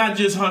joke. It's not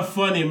just her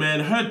funny, man.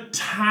 Her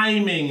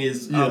timing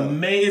is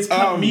amazing. It's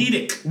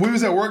comedic. We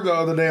was at work the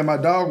other day, and my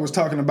dog was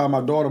talking about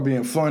my daughter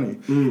being funny.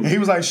 And he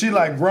was like, she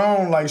like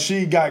grown, like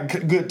she got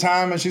good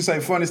timing. She say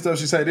funny stuff.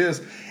 She say this.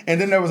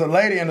 And then there was a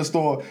lady in the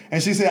store,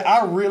 and she said,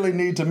 I really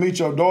need to meet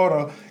your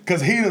daughter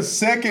because he the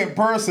second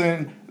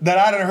person that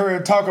I done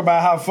heard talk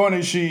about how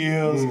funny she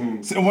is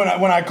when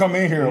I come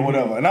in here or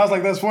whatever. And I was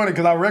like, that's funny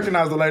because I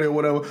recognize the lady or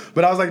whatever.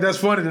 But I was like, that's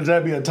funny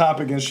that be a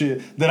topic and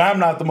shit that I'm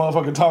not the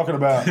motherfucker talking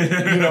about,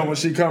 when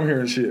she come here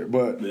and shit.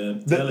 But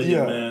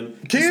man.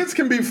 Kids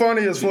can be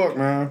funny as fuck,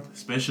 man.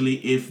 Especially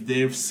if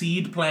their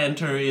seed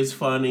planter is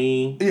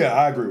funny. Yeah,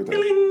 I agree with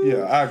that.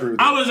 Yeah, I agree with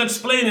that. I was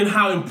explaining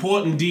how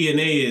important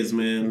DNA is,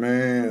 man.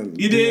 Man.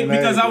 You did?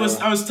 Because I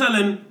was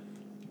telling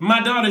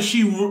my daughter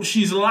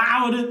she's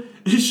loud.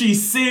 She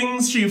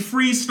sings, she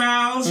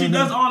freestyles, she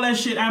does all that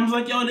shit. I was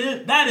like, yo,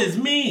 that is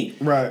me.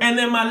 Right. And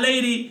then my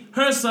lady,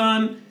 her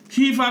son,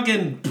 he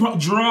fucking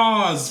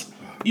draws,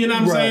 you know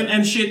what I'm saying?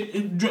 And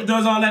shit,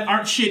 does all that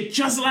art shit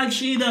just like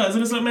she does.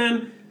 And it's like,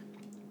 man,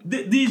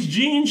 these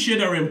gene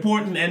shit are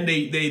important, and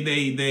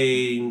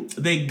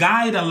they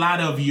guide a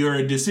lot of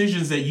your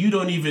decisions that you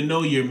don't even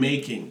know you're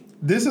making.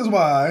 This is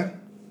why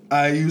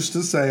I used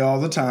to say all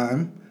the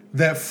time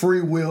that free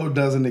will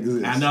doesn't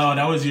exist. I know,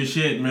 that was your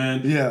shit,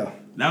 man. Yeah.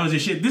 That was your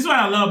shit. This is what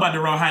I love about the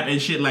Raw Hype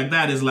and shit like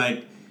that is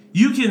like,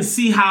 you can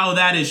see how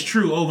that is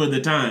true over the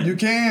time. You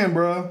can,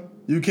 bro.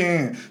 You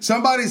can.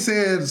 Somebody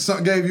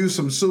gave you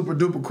some super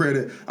duper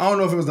credit. I don't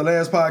know if it was the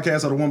last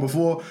podcast or the one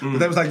before, but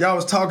they was like, y'all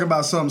was talking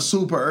about something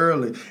super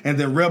early, and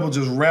then Rebel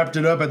just wrapped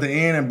it up at the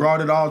end and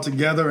brought it all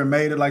together and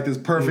made it like this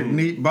perfect,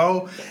 neat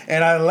bow.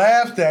 And I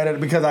laughed at it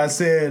because I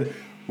said,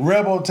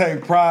 Rebel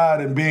take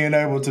pride in being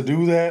able to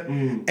do that,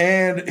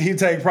 and he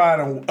take pride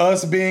in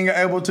us being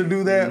able to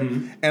do that.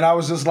 And I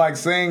was just like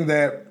saying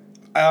that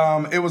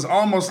it was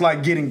almost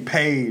like getting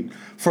paid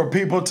for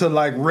people to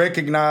like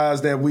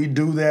recognize that we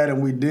do that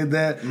and we did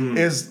that.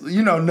 Is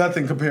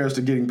nothing compares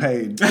to getting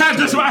paid.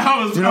 That's why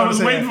I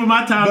was waiting for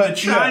my time to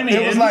chime in.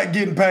 It was like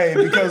getting paid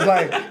because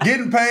like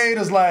getting paid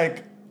is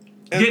like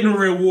getting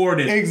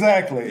rewarded.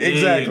 Exactly.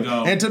 There you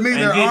go. And to me,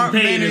 there aren't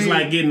many. Getting paid is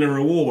like getting a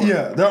reward.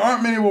 Yeah, there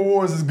aren't many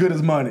rewards as good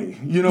as money.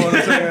 You know what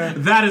I'm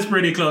saying? That is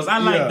pretty close. I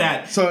like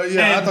that. So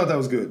yeah, I thought that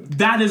was good.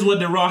 That is what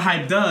the Raw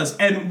Hype does,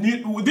 and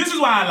this is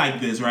why I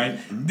like this. Right?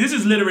 This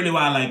is literally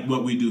why I like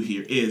what we do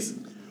here. Is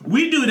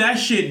we do that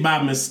shit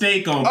by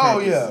mistake on purpose.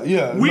 Oh,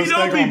 yeah. We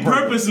don't be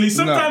purposely.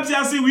 Sometimes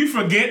y'all see we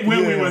forget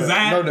where we was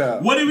at. No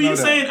doubt. What were you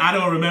saying? I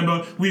don't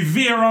remember. We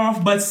veer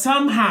off, but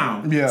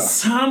somehow,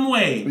 some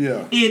way,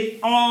 it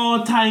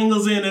all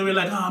tangles in and we're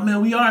like, oh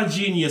man, we are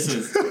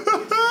geniuses.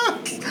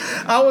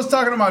 I was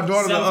talking to my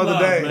daughter the other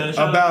day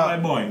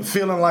about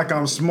feeling like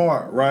I'm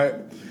smart, right?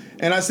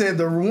 And I said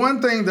the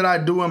one thing that I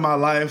do in my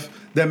life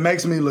that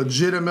makes me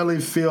legitimately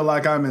feel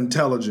like I'm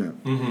intelligent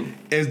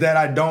is that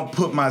I don't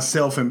put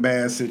myself in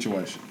bad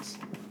situations.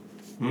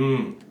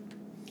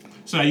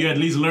 So you at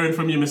least learn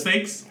from your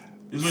mistakes?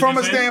 From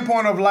a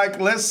standpoint of like,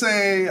 let's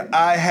say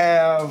I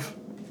have,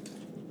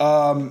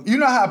 you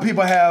know how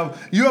people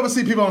have, you ever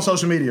see people on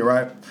social media,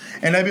 right?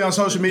 And they be on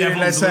social media and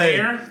they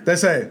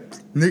say,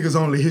 niggas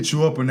only hit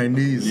you up when they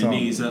need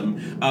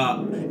something.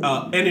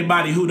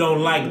 Anybody who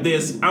don't like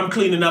this, I'm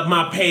cleaning up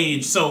my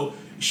page, so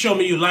show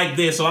me you like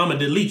this or I'm going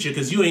to delete you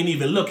because you ain't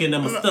even looking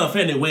at my stuff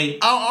anyway.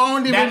 I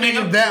don't even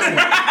mean that one.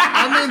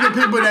 I mean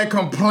the people that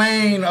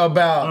complain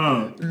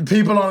about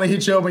people only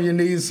hit you up when you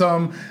need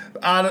something.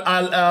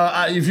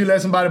 If you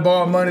let somebody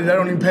borrow money, they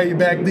don't even pay you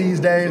back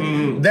these days.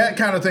 That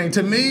kind of thing.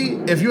 To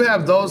me, if you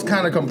have those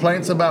kind of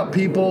complaints about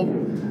people,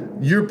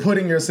 you're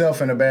putting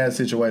yourself in a bad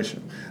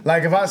situation.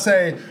 Like if I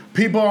say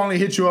people only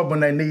hit you up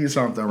when they need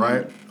something,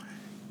 right?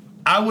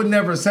 I would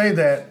never say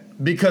that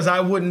because I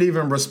wouldn't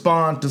even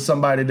respond to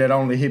somebody that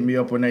only hit me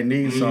up when they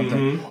need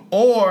something.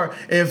 Or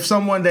if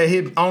someone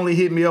that only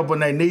hit me up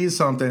when they need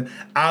something,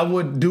 I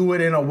would do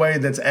it in a way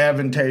that's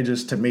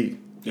advantageous to me.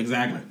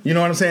 Exactly. You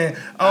know what I'm saying?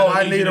 Oh,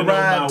 I need a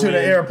ride to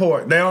the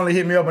airport. They only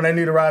hit me up when they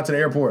need a ride to the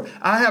airport.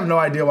 I have no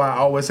idea why I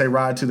always say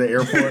ride to the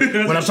airport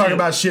when I'm talking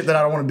about shit that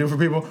I don't want to do for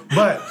people.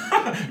 But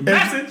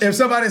if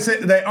somebody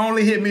said they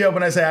only hit me up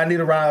when they say I need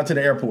a ride to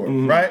the airport,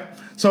 right?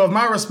 So if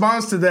my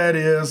response to that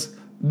is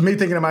me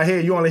thinking in my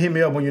head, you only hit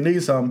me up when you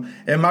need something,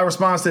 and my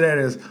response to that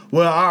is,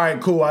 well, all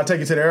right, cool, I'll take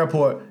you to the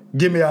airport.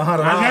 Give me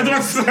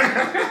 $100.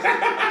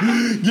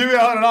 Give me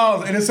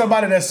 $100, and it's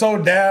somebody that's so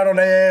down on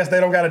their ass they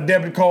don't got a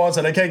debit card,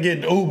 so they can't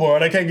get Uber or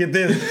they can't get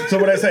this. So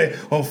when they say,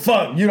 "Well,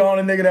 fuck, you the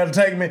only nigga that'll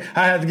take me,"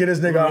 I have to get this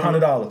nigga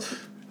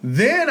 $100.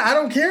 Then I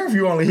don't care if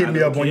you only hit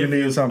me up when you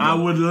need something. I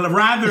would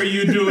rather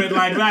you do it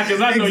like that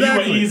because I know you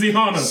an easy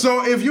hunter.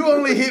 So if you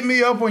only hit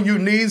me up when you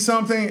need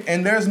something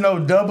and there's no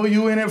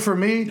W in it for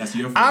me,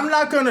 I'm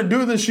not going to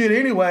do the shit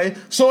anyway.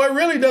 So it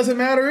really doesn't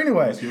matter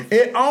anyway.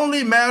 It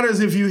only matters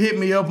if you hit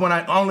me up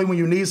when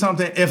you need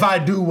something if I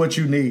do what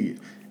you need.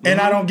 And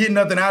I don't get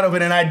nothing out of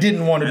it and I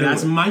didn't want to do it.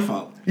 That's my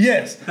fault.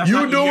 Yes,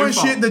 you doing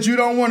shit that you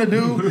don't want to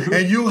do,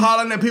 and you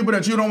hollering at people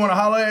that you don't want to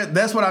holler at.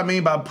 That's what I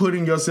mean by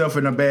putting yourself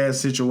in a bad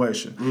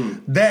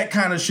situation. That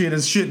kind of shit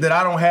is shit that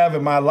I don't have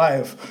in my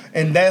life,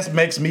 and that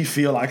makes me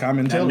feel like I'm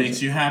intelligent. That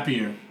makes you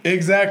happier.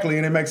 Exactly,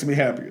 and it makes me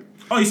happier.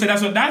 Oh, you said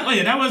that's what that? Oh,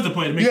 yeah, that was the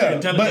point. It makes you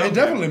intelligent. But it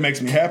definitely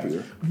makes me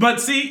happier.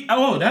 But see,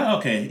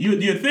 okay.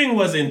 Your thing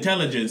was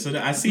intelligence, so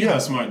I see how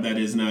smart that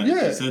is now.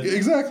 Yeah,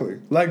 exactly.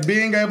 Like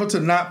being able to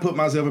not put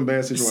myself in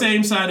bad situations.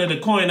 Same side of the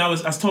coin. I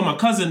told my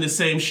cousin the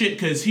same shit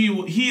because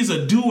he's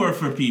a doer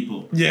for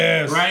people.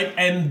 Yes. Right,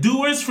 and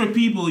doers for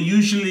people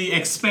usually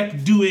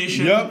expect do-ish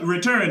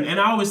return. And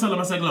I always tell them,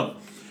 I said, look.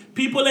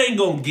 People ain't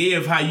gonna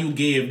give how you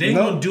give. They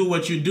gonna do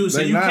what you do.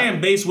 So you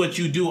can't base what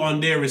you do on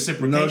their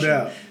reciprocation. No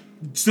doubt.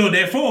 So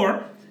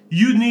therefore,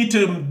 you need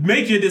to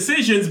make your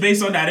decisions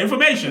based on that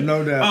information.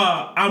 No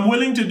doubt. I'm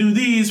willing to do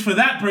these for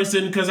that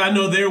person because I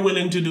know they're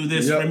willing to do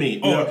this for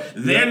me. Or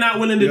they're not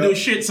willing to do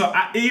shit. So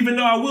even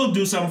though I will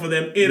do something for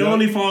them, it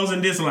only falls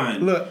in this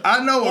line. Look,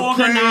 I know a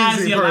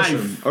crazy person.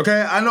 Life.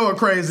 Okay? I know a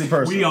crazy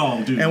person. We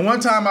all do. And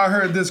one time I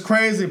heard this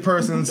crazy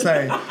person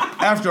say,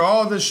 after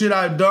all the shit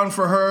I've done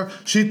for her,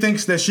 she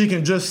thinks that she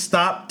can just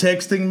stop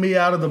texting me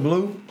out of the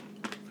blue.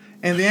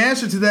 And the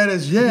answer to that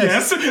is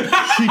yes.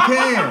 She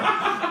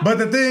can. But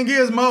the thing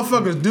is,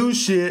 motherfuckers do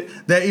shit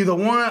that either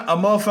one, a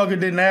motherfucker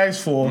didn't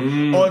ask for,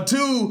 or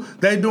two,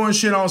 they doing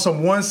shit on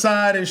some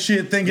one-sided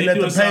shit thinking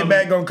that the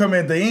payback gonna come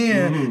at the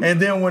end,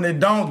 and then when it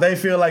don't, they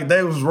feel like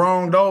they was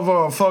wronged over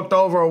or fucked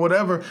over or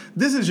whatever.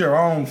 This is your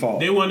own fault.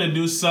 They want to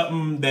do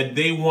something that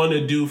they want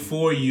to do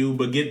for you,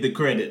 but get the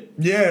credit.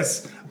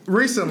 Yes.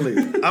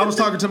 Recently, I was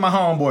talking to my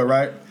homeboy,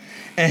 right?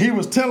 And he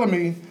was telling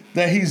me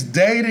that he's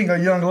dating a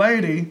young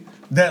lady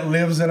that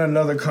lives in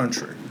another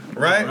country,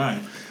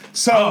 right?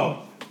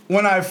 So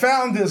when I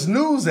found this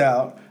news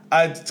out,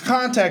 I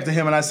contacted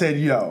him and I said,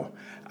 yo,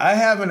 I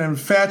have an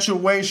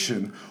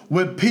infatuation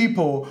with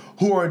people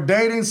who are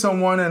dating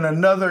someone in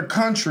another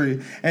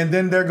country and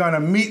then they're gonna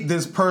meet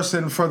this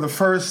person for the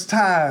first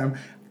time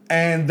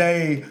and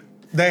they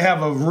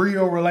have a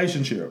real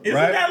relationship, Isn't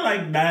that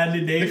like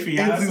 90 Day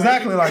Fiancé? It's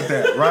exactly like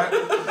that,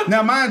 right?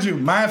 Now, mind you,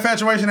 my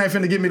infatuation ain't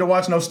finna get me to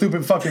watch no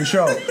stupid fucking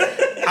show.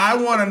 I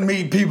want to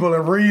meet people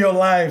in real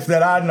life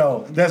that I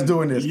know that's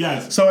doing this.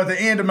 Yes. So at the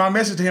end of my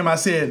message to him, I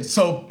said,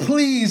 so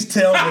please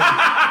tell me.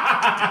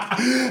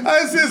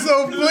 I said,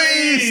 so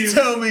please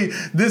tell me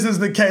this is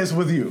the case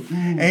with you.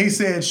 And he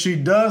said, she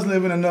does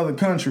live in another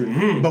country,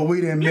 but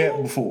we didn't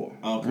met before,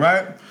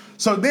 right?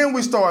 So then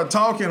we started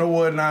talking or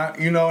whatnot,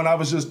 and I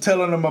was just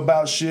telling him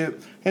about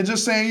shit and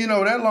just saying,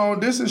 that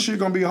long distance shit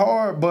gonna be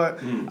hard, but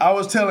I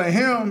was telling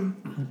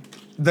him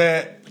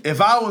that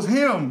if I was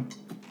him,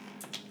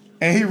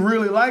 and he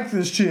really liked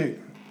this chick,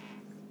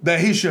 that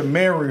he should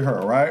marry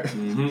her, right?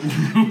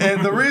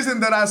 And the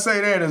reason that I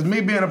say that is me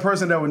being a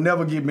person that would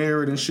never get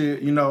married and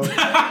shit,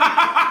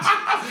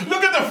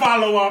 Look at the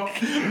follow-up.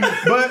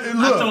 But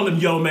look, I told him,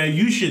 yo, man,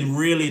 you should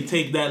really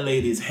take that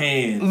lady's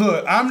hand.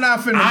 Look, I'm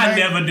not finna I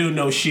never do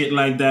no shit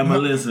like that,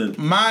 but listen.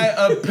 My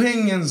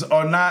opinions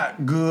are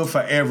not good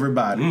for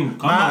everybody.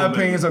 My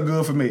opinions are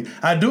good for me.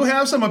 I do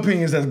have some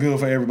opinions that's good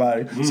for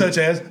everybody, such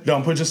as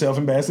don't put yourself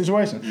in bad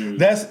situations.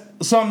 That's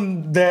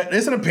something that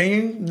it's an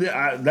opinion.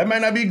 That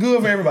might not be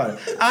good for everybody.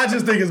 I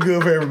just think it's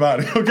good for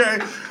everybody, okay?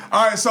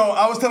 All right, so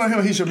I was telling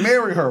him he should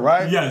marry her,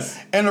 right? Yes.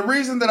 And the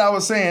reason that I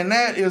was saying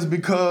that is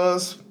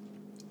because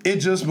it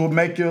just will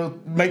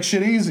make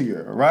shit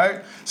easier,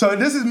 right? So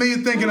this is me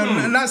thinking,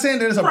 I'm not saying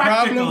that it's a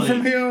problem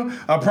from him.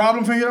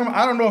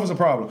 I don't know if it's a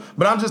problem,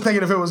 but I'm just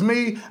thinking if it was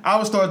me, I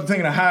would start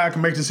thinking of how I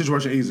can make the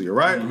situation easier,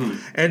 right?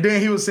 And then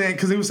he was saying,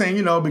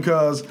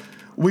 because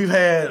we've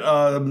had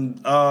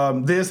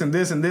this and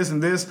this and this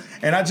and this,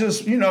 and I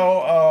just,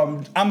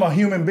 I'm a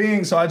human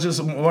being, so I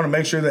just want to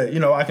make sure that,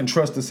 I can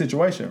trust the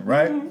situation,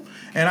 right?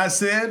 And I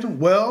said,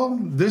 well,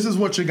 this is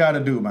what you got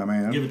to do, my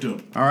man. Give it to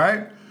him. All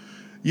right?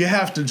 You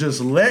have to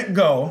just let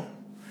go.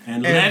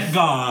 And let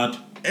God.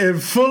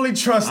 And fully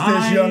trust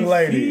this young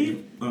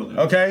lady.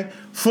 Okay?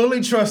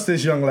 Fully trust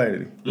this young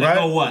lady. Let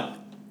go what?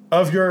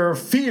 Of your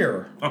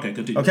fear. Okay,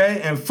 continue.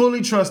 Okay? And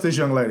fully trust this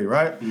young lady,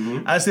 right?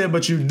 I said,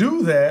 but you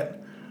do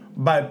that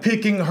by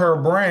picking her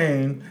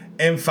brain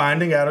and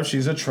finding out if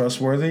she's a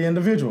trustworthy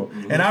individual.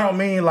 And I don't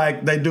mean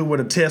like they do with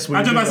a test when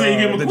you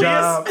give the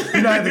job.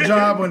 At the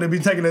job when they be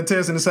taking a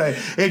test and they say,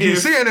 if you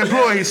see an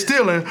employee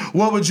stealing,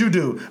 what would you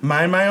do?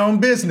 Mind my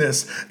own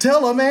business.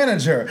 Tell a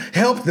manager.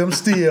 Help them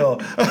steal. You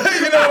know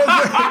what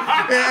I'm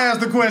saying? And ask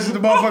the question, the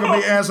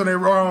motherfucker be answering it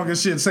wrong and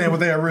shit, saying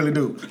what they really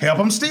do. Help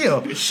them steal.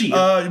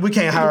 We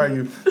can't hire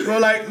you.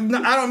 Well,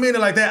 I don't mean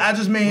it like that. I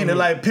just mean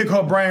to pick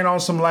her brain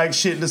on some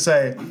shit to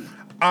say,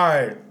 all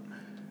right,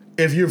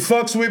 if you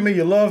fucks with me,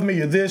 you love me,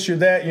 you're this, you're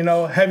that,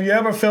 have you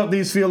ever felt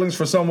these feelings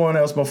for someone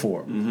else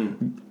before?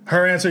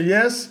 Her answer,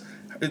 yes.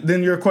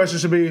 Then your question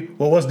should be,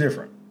 well, what's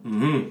different?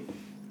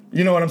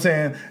 You know what I'm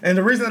saying? And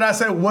the reason that I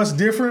say what's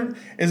different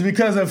is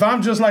because if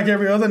I'm just like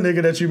every other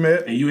nigga that you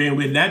met. And you ain't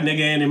with that nigga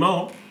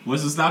anymore.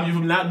 What's to stop you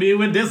from not being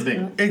with this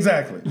nigga?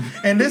 Exactly.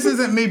 And this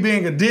isn't me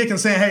being a dick and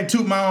saying, hey,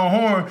 toot my own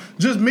horn.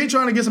 Just me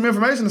trying to get some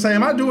information and say,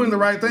 am I doing the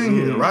right thing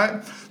here,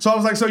 right? So I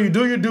was like, so you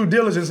do your due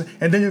diligence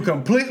and then you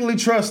completely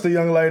trust the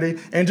young lady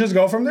and just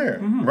go from there,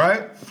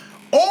 right?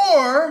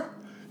 Or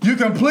you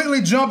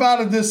completely jump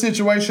out of this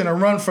situation and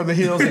run for the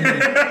hills and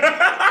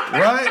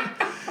right?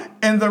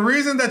 And the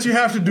reason that you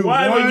have to do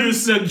Why would you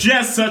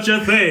suggest such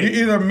a thing?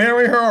 You either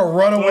marry her or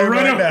run away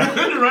right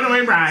now.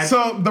 Runaway bride.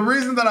 So the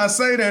reason that I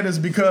say that is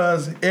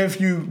because if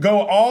you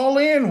go all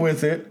in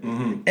with it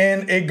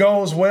and it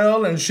goes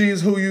well and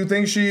she's who you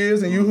think she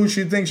is and you who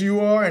she thinks you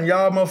are and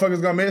y'all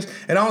motherfuckers gonna miss.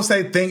 And I don't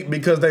say think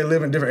because they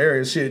live in different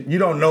areas. Shit, you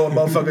don't know a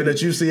motherfucker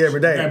that you see every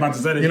day. I'm about to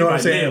say that you know what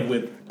I'm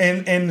saying?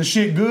 And the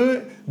shit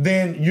good,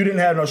 then you didn't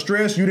have no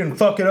stress. You didn't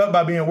fuck it up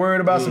by being worried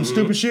about some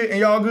stupid shit and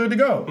y'all good to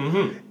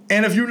go.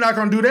 And if you're not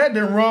gonna do that,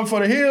 then run for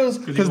the hills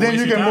because then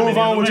you can move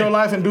on with your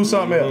life and do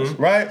something else,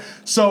 right?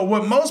 So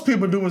what most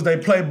people do is they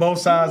play both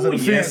sides of the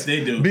fence. Yes,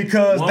 they do.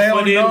 Because one they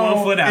don't in, know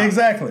 1 foot out.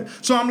 exactly.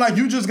 So I'm like,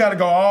 you just got to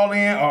go all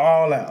in or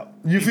all out.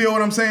 You feel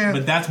what I'm saying?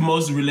 But that's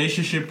most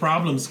relationship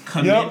problems.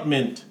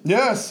 Commitment.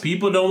 Yes.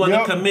 People don't want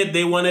to commit.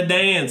 They want to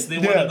dance. They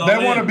want to go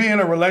They want to be in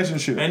a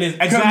relationship. And it's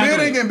exactly.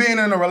 Committing and being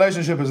in a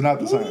relationship is not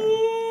the same.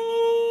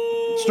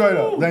 Straight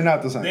up, they're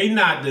not the same. They're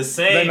not the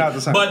same. They're not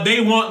the same. But they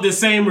want the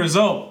same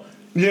result.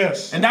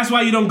 Yes. And that's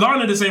why you don't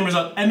garner the same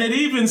result. And it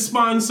even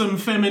spawns some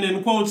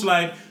feminine quotes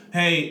like,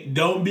 "Hey,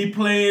 don't be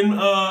playing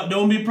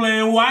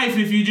wife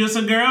if you're just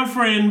a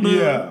girlfriend, boo."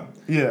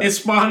 Yeah. It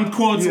spawned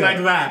quotes like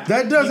that.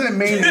 That doesn't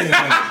mean anything.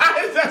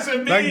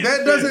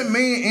 That doesn't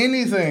mean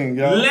anything,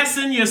 yo.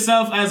 Lessen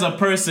yourself as a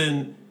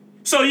person.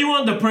 So you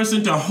want the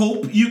person to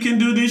hope you can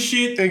do this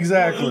shit?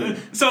 Exactly.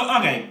 So,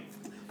 okay.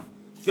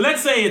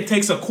 Let's say it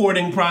takes a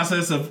courting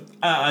process of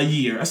a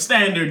year, a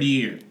standard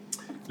year.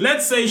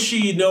 Let's say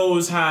she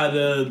knows how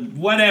to,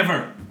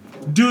 whatever,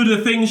 do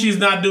the things she's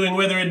not doing,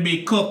 whether it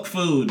be cook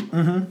food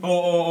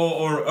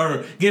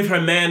or give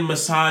her man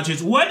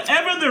massages,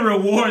 whatever the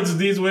rewards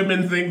these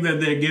women think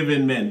that they're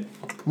giving men.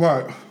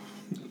 Right.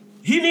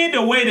 He need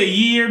to wait a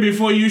year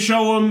before you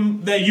show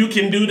him that you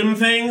can do them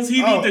things.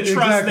 He need to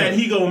trust that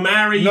he gonna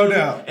marry you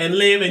and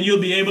live and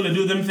you'll be able to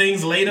do them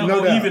things later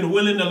even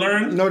willing to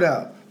learn. No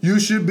doubt. You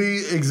should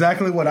be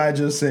exactly what I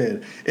just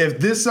said. If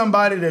this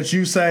somebody that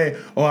you say,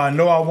 "Oh, I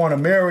know I want to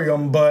marry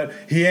him, but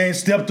he ain't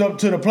stepped up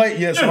to the plate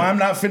yet, so I'm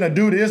not finna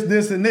do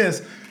this, and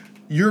this,"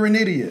 you're an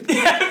idiot.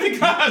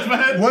 Because,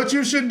 man. What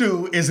you should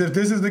do is, if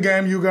this is the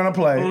game you're gonna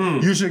play,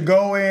 you should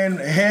go in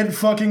head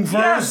fucking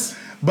first. Yes.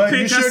 But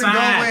you shouldn't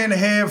go in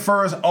head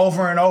first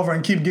over and over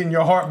and keep getting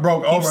your heart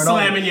broke over and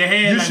over. Slamming your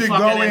head like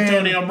fucking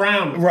Antonio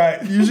Brown.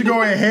 Right. You should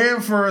go in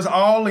head first,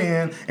 all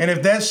in. And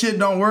if that shit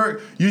don't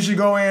work, you should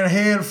go in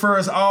head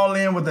first, all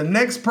in with the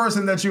next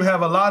person that you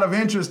have a lot of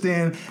interest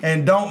in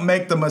and don't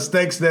make the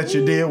mistakes that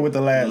you did with the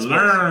last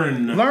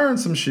person. Learn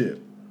some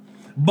shit.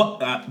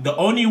 But the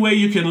only way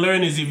you can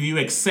learn is if you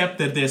accept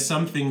that there's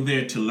something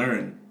there to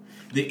learn.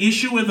 The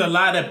issue with a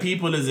lot of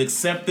people is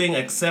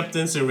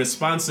acceptance and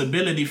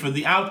responsibility for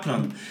the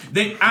outcome.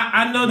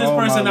 I know this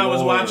person I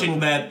was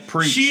watching that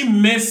she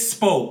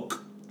misspoke.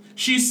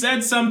 She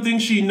said something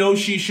she knows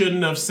she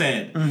shouldn't have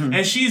said.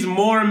 And she's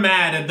more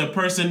mad at the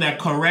person that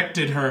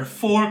corrected her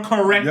for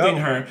correcting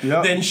her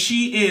than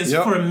she is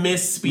for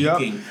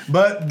misspeaking.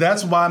 But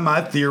that's why my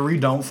theory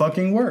don't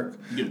fucking work.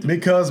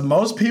 Because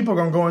most people are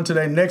going to go into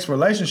their next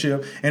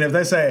relationship, and if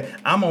they say,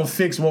 "I'm going to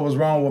fix what was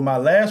wrong with my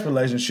last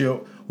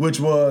relationship," which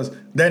was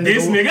that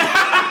nigga.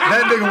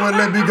 That nigga wouldn't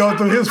let me go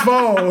through his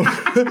phone.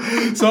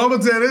 So I'm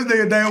gonna tell this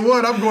nigga, damn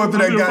what, I'm going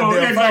through that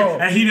goddamn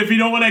phone. And if he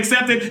don't want to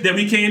accept it, then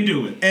we can't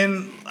do it.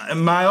 And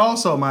my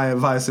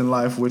advice in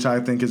life, which I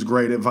think is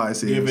great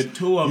advice, is give it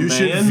to a you man.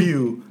 should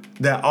view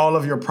that all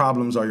of your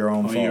problems are your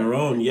own fault. Your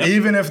own,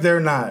 Even if they're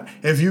not.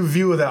 If you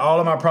view that all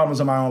of my problems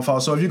are my own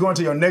fault. So if you go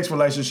into your next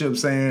relationship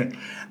saying,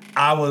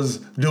 "I was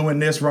doing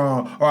this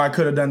wrong," or "I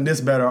could have done this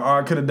better," or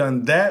 "I could have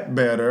done that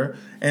better,"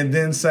 and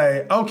then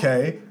say,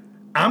 "Okay,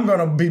 I'm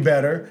gonna be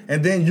better,"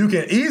 and then you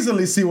can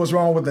easily see what's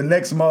wrong with the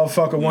next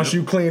motherfucker once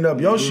you clean up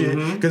your shit.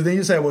 Because then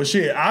you say, "Well,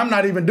 shit, I'm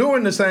not even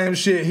doing the same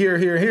shit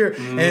here,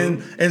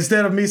 and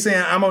instead of me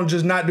saying I'm gonna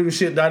just not do the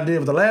shit that I did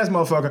with the last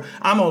motherfucker,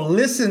 I'm gonna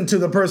listen to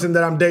the person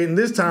that I'm dating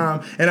this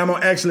time, and I'm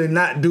gonna actually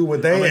not do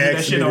what they actually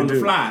that shit on do."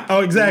 The fly. Oh,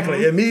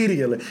 exactly,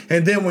 immediately.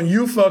 And then when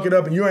you fuck it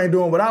up and you ain't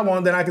doing what I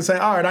want, then I can say,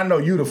 "All right, I know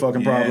you the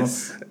fucking problem,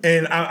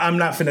 and I'm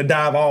not finna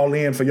dive all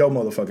in for your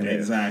motherfucking ass."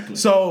 Exactly.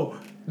 So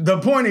the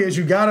point is,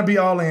 you gotta be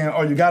all in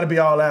or you gotta be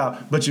all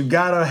out, but you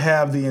gotta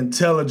have the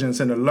intelligence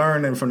and the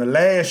learning from the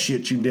last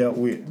shit you dealt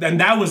with. And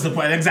that was the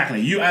point,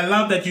 exactly. I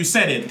love that you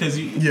said it, because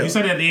you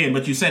said it at the end,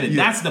 but you said it.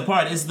 That's the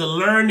part, it's the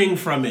learning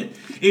from it.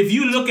 If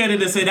you look at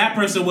it and say, that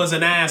person was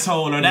an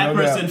asshole, or that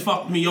person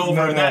fucked me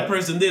over, or that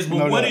person this,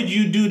 but what did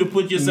you do to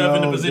put yourself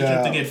in a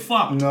position to get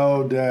fucked?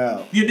 No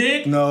doubt. You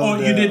did? No Or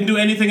doubt. You didn't do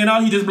anything at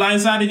all? He just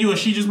blindsided you, or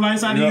she just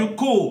blindsided you?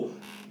 Cool.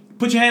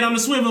 Put your head on the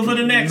swivel for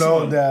the next one.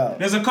 No doubt.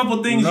 There's a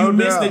couple things you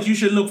missed that you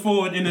should look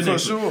forward in the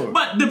next one. For sure.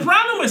 But the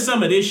problem with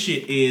some of this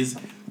shit is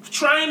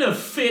trying to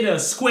fit a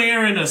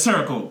square in a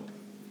circle.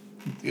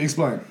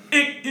 Explain.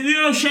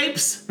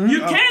 Shapes. You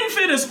can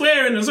fit a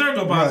square in a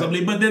circle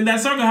possibly, but then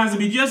that circle has to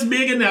be just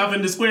big enough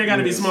and the square got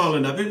to be small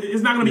enough.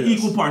 It's not going to be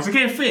equal parts. It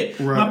can't fit.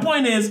 Right. My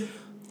point is,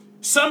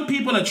 some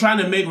people are trying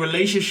to make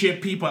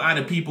relationship people out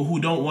of people who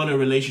don't want a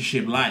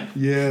relationship life.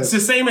 Yes. It's the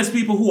same as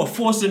people who are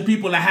forcing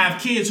people to have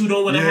kids who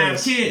don't want to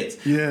have kids.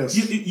 Yes.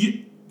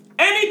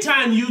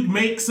 anytime you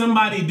make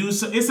somebody do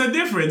so, it's a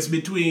difference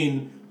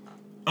between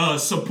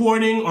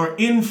supporting or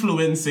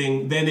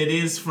influencing than it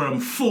is from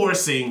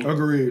forcing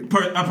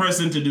a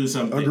person to do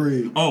something.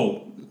 Agreed.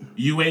 Oh,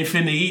 you ain't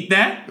finna eat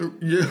that?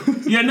 Yeah.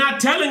 You're not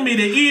telling me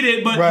to eat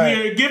it, but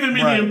you're giving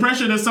me the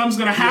impression that something's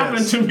gonna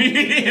happen to me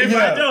if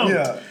I don't.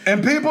 Yeah.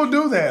 And people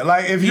do that.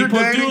 Like if you're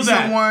dating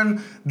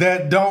someone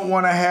that don't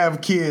want to have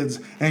kids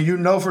and you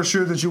know for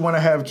sure that you want to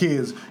have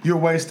kids, you're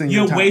wasting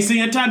your time. You're wasting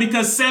your time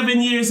because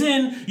 7 years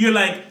in, you're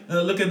like,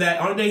 look at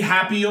that. Aren't they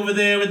happy over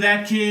there with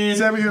that kid?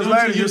 7 years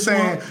later, you're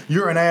saying,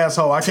 you're an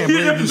asshole. I can't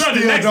believe you still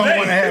don't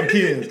want to have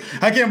kids.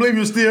 I can't believe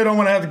you still don't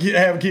want to have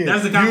kids.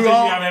 That's the conversation you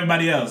have with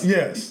everybody else.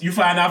 Yes. You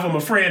find out from a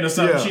friend or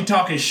something, she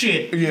talking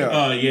shit. Yeah.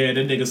 Oh, yeah,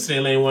 that nigga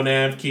still ain't want to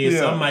have kids.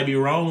 Something might be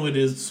wrong with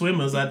his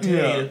swimmers, I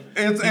tell you.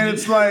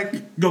 It's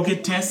like... Go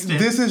get tested.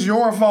 This is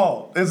your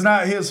fault. It's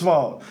not his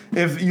fault.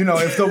 If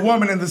the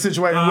woman in the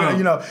situation,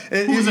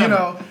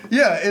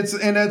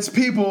 it's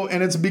people,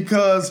 and it's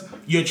because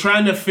you're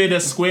trying to fit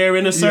a square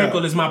in a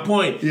circle. Is my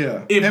point.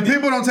 Yeah, and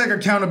people don't take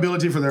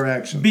accountability for their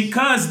actions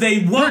because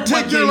they want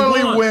particularly what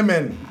they want.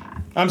 Women.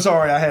 I'm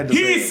sorry, I had to.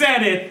 He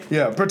said it.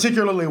 Yeah,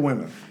 particularly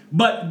women.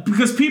 But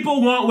because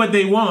people want what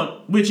they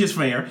want, which is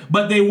fair,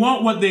 but they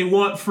want what they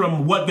want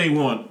from what they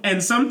want.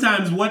 And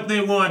sometimes what they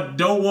want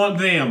don't want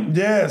them.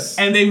 Yes.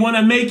 And they want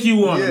to make you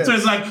want them. So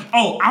it's like,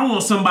 oh, I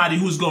want somebody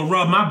who's going to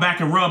rub my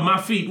back and rub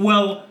my feet.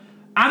 Well,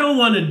 I don't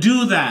want to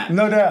do that.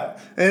 No doubt.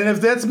 And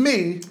if that's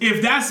me,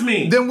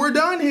 then we're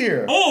done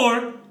here.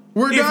 Or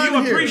if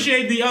you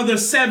appreciate the other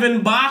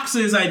 7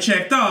 boxes I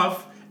checked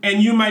off,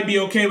 and you might be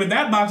okay with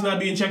that box not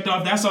being checked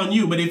off, that's on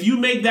you. But if you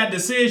make that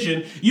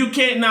decision, you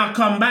can't now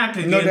come back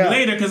again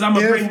later because I'm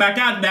going to bring back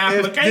out the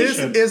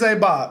application. If this is a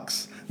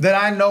box that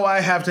I know I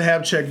have to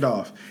have checked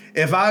off,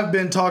 if I've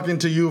been talking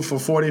to you for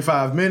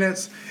 45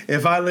 minutes,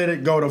 if I let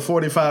it go to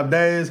 45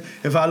 days,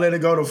 if I let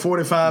it go to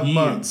 45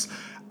 months,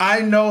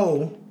 I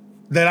know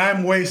that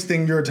I'm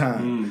wasting your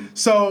time.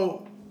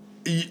 So...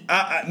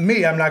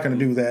 I'm not going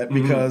to do that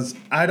because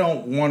I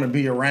don't want to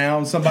be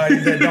around somebody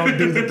that don't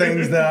do the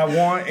things that I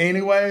want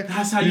anyway.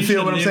 That's how you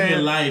should live your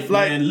life,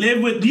 man.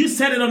 Live with. You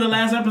said it on the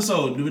last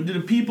episode.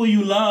 The people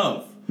you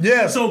love.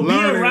 Yeah. So be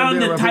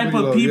around the type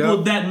of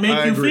people that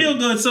make you feel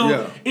good.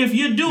 So if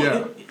you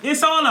do,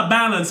 it's all a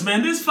balance,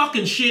 man. This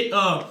fucking shit.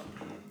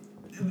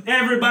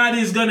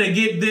 Everybody's gonna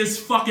get this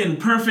fucking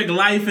perfect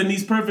life and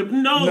these perfect...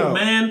 No,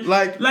 man.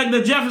 Like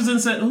the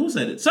Jeffersons said... Who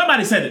said it?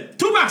 Somebody said it.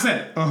 Tupac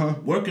said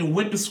it. Working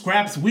with the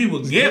scraps we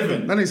were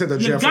given. Then he said the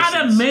Jeffersons. You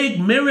gotta make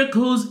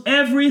miracles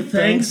every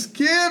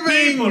Thanksgiving.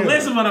 People,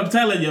 listen what I'm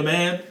telling you,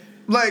 man.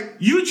 Like...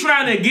 You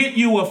trying to get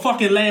you a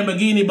fucking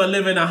Lamborghini but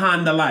living a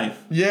Honda life.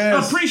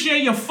 Yes.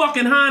 Appreciate your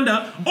fucking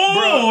Honda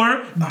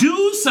or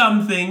do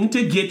something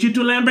to get you to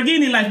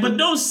Lamborghini life. But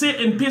don't sit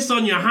and piss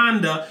on your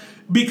Honda...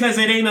 Because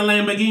it ain't a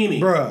Lamborghini.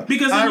 Bruh.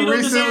 Because I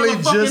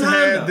recently just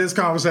had this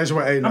conversation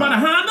with Aiden. About a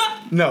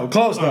Honda? No,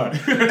 close enough.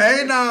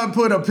 Aiden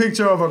put a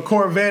picture of a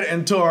Corvette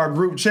into our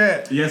group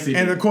chat. Yes, he did.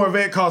 And the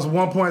Corvette cost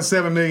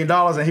 $1.7 million,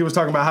 and he was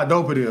talking about how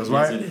dope it is,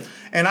 right? Yes, it is.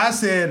 And I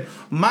said,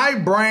 my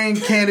brain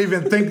can't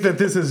even think that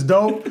this is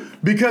dope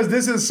because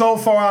this is so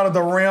far out of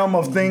the realm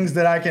of things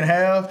that I can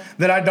have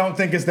that I don't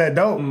think it's that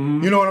dope.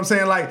 You know what I'm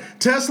saying? Like,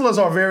 Teslas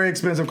are very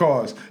expensive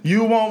cars.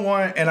 You want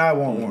one and I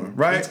want one,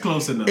 right? It's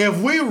close enough.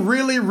 If we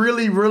really,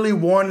 really, really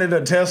wanted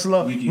a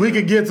Tesla, we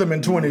could get them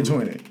in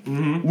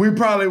 2020. We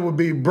probably would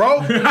be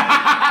broke. We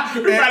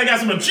probably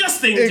got some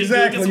adjusting to do.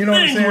 Exactly. You know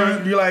what I'm saying?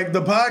 Right? You're like,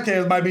 the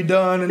podcast might be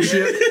done and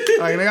shit.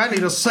 Like, I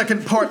need a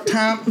second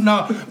part-time.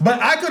 No.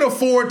 But I could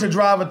afford to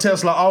drive a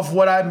Tesla off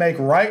what I make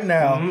right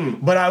now,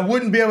 but I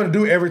wouldn't be able to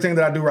do everything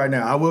that I do right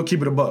now. I will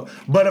keep it a buck.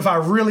 But if I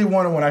really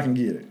wanted one, I can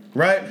get it.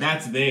 Right?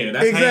 That's there.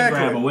 That's hand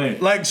grab away.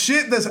 Like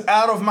shit that's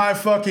out of my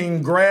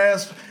fucking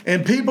grasp,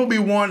 and people be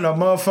wanting a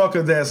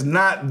motherfucker that's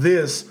not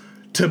this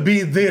to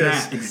be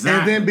this,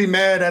 and then be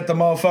mad at the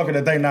motherfucker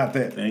that they not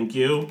that. Thank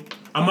you.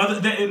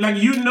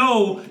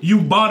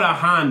 You bought a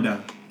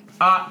Honda.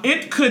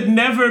 It could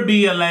never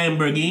be a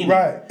Lamborghini.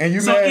 Right. And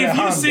you so mad if at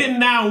you're Honda. sitting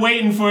down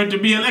waiting for it to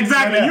be you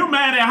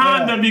mad at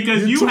Honda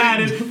because you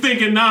had it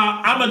thinking,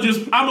 I'm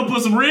gonna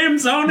put some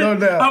rims on it. No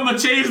doubt. I'm gonna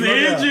change the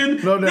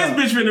engine. No doubt.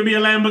 This bitch finna be a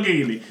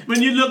Lamborghini.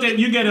 When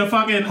you get a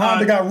fucking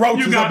Honda got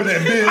roaches up in that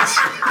bitch.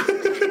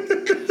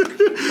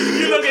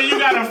 You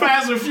got a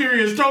Fast and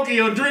Furious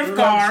Tokyo Drift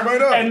car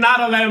and not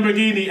a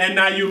Lamborghini, and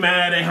now you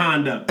mad at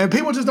Honda. And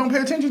people just don't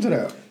pay attention to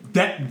that.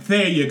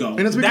 There you go.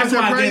 And it's because that's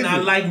why crazy. again I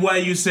like why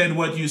you said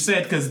what you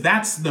said because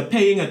that's the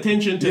paying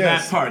attention to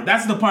that part.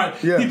 That's the part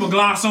people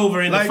gloss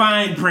over in the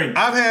fine print.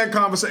 I've had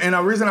conversations, and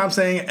the reason I'm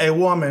saying a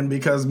woman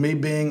because me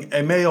being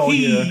a male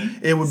here,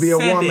 it would be a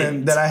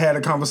woman that I had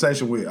a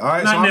conversation with. All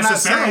right, not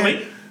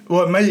necessarily.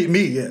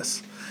 Me,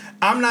 yes.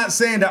 I'm not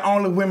saying that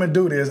only women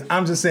do this.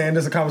 I'm just saying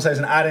this is a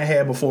conversation I didn't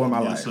have before in my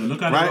life. So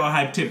look at all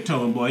hype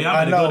tiptoeing, boy. Y'all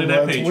better go to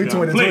that Patreon. We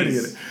 2020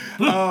 in it.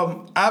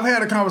 I've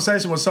had a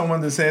conversation with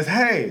someone that says,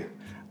 "Hey,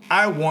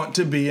 I want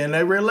to be in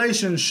a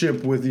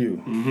relationship with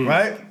you,"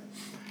 right?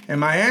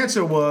 And my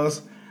answer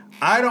was,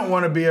 I don't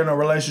want to be in a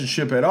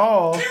relationship at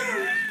all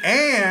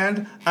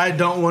and I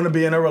don't want to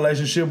be in a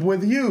relationship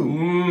with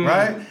you,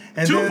 right?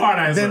 And Two-part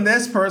answer. Then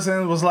this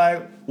person was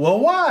like, well,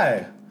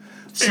 why?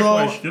 So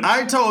question.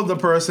 I told the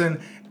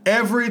person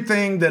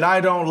everything that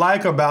I don't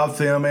like about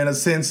them in a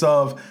sense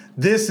of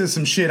this is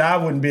some shit I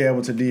wouldn't be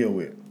able to deal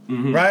with.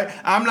 Right?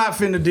 I'm not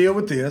finna deal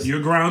with this. Your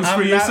grounds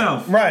for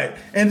yourself. Right.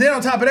 And then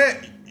on top of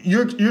that,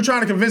 you're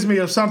trying to convince me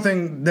of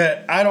something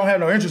that I don't have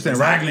no interest in,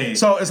 Exactly. right?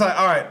 So it's like,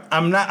 all right,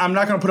 I'm not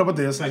gonna put up with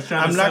this. It's like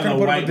trying I'm to not sell gonna a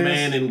put up white with this.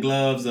 man in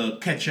gloves a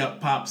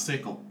ketchup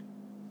popsicle.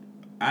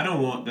 I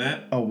don't want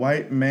that. A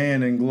white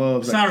man in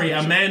gloves. Sorry,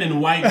 a man in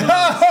white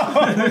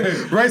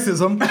gloves.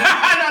 Racism.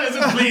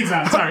 Please,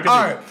 I'm sorry.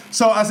 All right.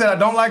 So I said, I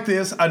don't like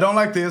this. I don't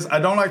like this. I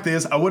don't like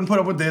this. I wouldn't put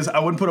up with this. I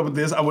wouldn't put up with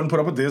this. I wouldn't put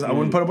up with this. I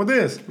wouldn't put up with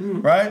this.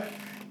 Right?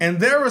 And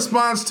their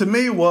response to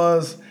me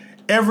was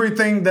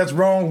everything that's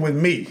wrong with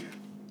me.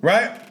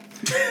 Right?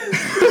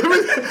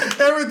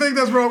 Everything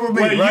that's wrong with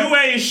me. Well, right? you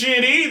ain't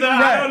shit either.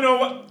 I don't know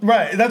what.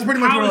 Right. That's pretty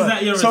much How what is it was.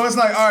 that your So it's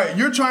like, all right,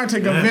 you're trying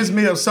to convince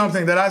me of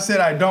something that I said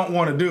I don't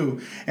want to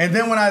do. And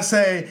then when I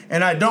say,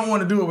 and I don't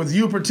want to do it with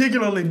you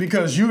particularly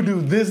because you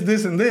do this,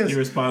 this, and this. Your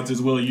response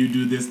is, well, you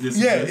do this, this,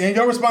 Yeah, and this. and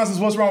your response is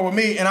what's wrong with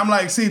me. And I'm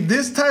like, see,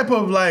 this type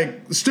of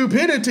like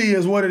stupidity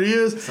is what it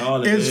is. That's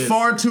all it it's is.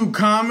 far too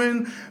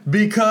common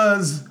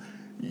because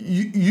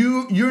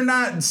you're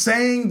not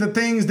saying the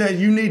things that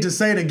you need to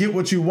say to get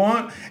what you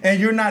want, and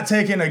you're not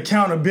taking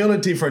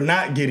accountability for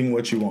not getting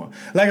what you want.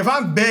 Like if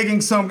I'm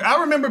begging I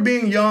remember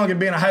being young and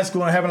being in high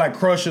school and having like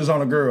crushes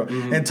on a girl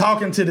and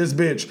talking to this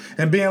bitch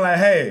and being like,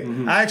 hey,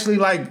 I actually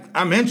like,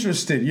 I'm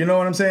interested, you know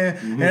what I'm saying?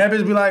 And that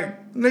bitch be like,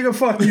 nigga,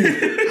 fuck you.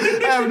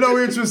 I have no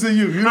interest in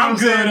you. You know I'm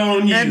what I'm saying? good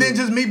on you. And then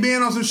just me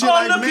being on some shit Oh,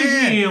 like, look at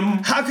man, him.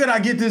 how could I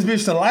get this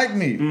bitch to like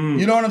me?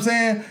 You know what I'm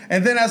saying?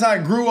 And then as I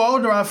grew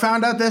older, I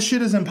found out that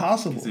shit is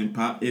impossible.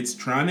 It's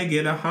trying to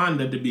get a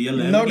Honda to be a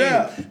Lamborghini. No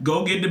doubt.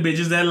 Go get the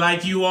bitches that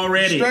like you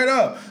already. Straight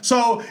up.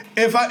 So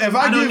if I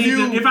don't give need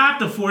you to, if I have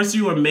to force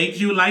you or make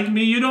you like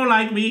me, you don't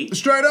like me.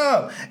 straight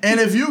up, and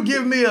if you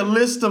give me a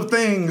list of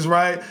things,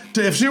 right?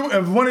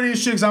 If one of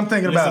these chicks I'm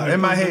thinking List about of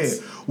in my head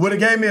improvements. would have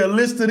gave me a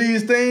list of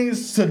these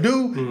things to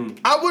do,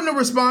 I wouldn't have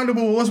responded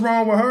with what's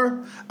wrong with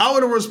her. I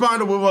would have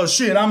responded with, well,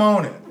 shit, I'm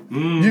on it.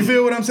 You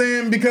feel what I'm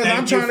saying? Because I'm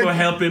Thank you trying for to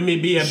helping me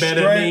be a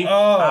better Straight me.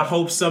 up. I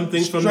hope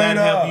something from Straight that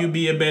up. help you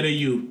be a better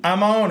you.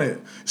 I'm on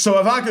it. So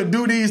if I could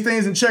do these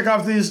things and check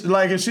off these,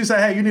 like if she say,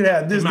 hey, you need to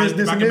have this, If I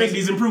this, can and make this.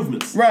 these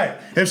improvements. Right.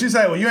 If she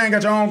say, well, you ain't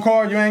got your own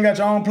car, you ain't got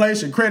your own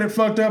place, your credit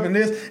fucked up and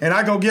this, and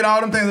I go get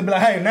all them things and be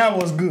like, hey, now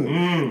what's good?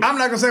 I'm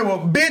not gonna say, well,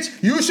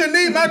 bitch, you should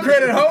need my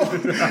credit, ho.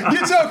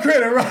 Get your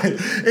credit right.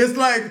 It's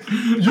like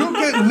you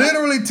could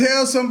literally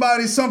tell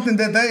somebody something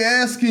that they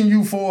asking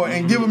you for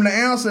and give them the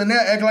answer and they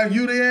act like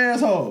you the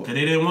asshole. Cause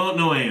they didn't want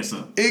no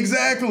answer.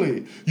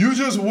 Exactly. You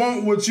just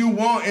want what you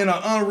want in an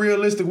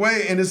unrealistic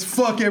way and it's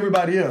fuck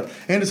everybody else.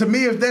 And to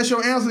me, if that's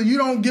your answer, you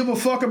don't give a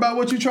fuck about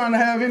what you're trying to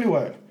have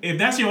anyway. If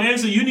that's your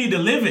answer, you need to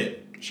live it.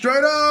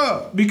 Straight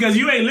up. Because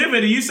you ain't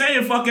living it. You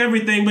saying fuck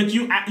everything, but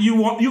you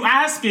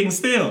asking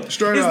still.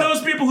 Straight it's up.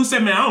 those people who say,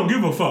 man, I don't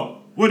give a fuck.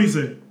 What'd he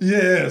say?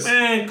 Yes.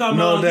 Man, come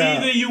No on. doubt.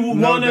 Either you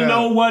No want to doubt.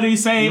 know what he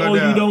say No or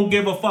doubt. you don't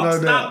give a fuck. No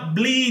Stop doubt.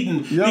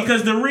 bleeding. Yep.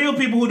 Because the real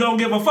people who don't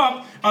give a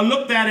fuck are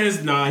looked at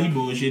as, nah, he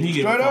bullshit. He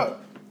give Straight a fuck. up.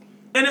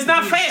 And it's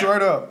not fair.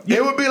 Straight up.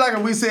 It would be like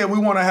if we said we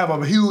want to have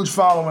a huge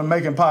following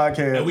making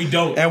podcasts. And we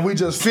don't. And we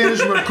just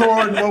finished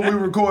recording what we're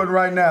recording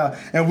right now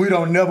and we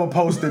don't never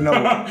post it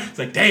nowhere. It's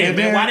like, damn, And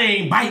man, then- why they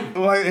ain't biting?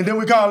 Like, and then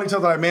we call each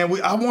other like, man,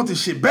 I want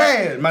this shit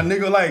bad, my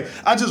nigga. Like,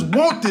 I just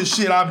want this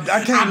shit. I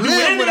can't I'll do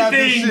live without this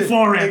anything shit.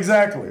 for it.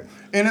 Exactly.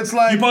 And it's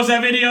like, You post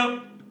that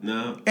video?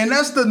 No. and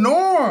that's the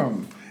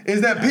norm. Is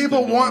that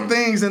people the want norm.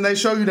 things and they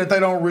show you that they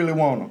don't really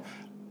want them.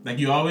 Like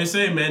you always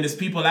say, man, it's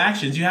people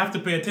actions. You have to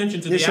pay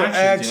attention to It's the your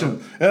actions.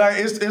 action. And like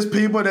it's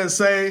people that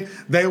say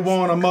they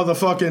want a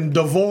motherfucking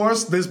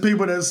divorce. There's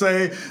people that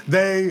say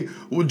they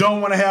don't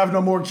want to have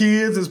no more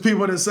kids. There's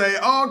people that say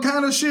all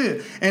kind of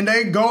shit, and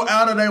they go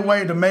out of their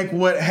way to make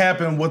what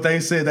happen what they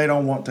say they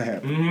don't want to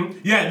happen.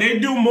 Yeah, they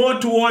do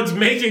more towards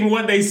making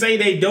what they say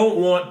they don't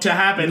want to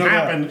happen No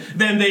doubt. happen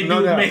than they No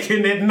do doubt.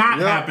 making it not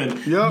Yep. happen.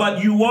 Yep.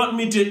 But you want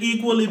me to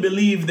equally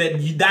believe that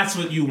that's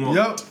what you want.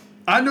 Yep.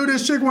 I knew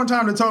this chick one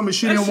time that told me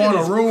she That didn't shit want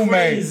is a roommate.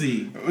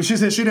 crazy. She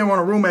said she didn't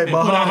want a roommate,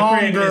 but put her out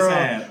a Craigslist homegirl,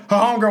 ad. her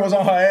homegirl was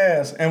on her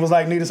ass and was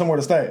like needed somewhere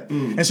to stay.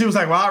 And she was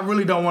like, well, I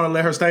really don't want to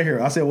let her stay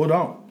here. I said, well,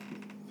 don't.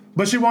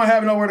 But she won't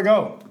have nowhere to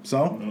go.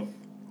 So,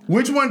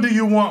 which one do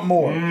you want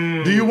more?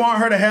 Do you want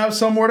her to have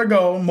somewhere to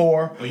go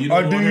more, Or you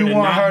or don't do want you her to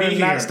want not her be to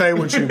not here? stay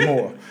with you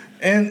more?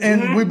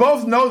 And we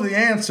both know the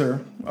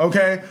answer,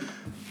 okay?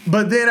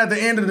 But then at the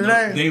end of the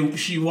day,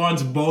 She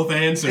wants both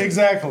answers.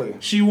 exactly.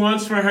 She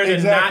wants for her to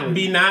Exactly. not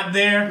be not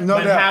there, No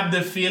but doubt. have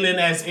the feeling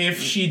as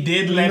if she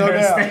did let No her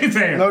doubt. stay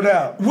there. No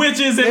doubt. Which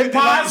is Like,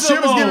 impossible.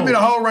 she was giving me the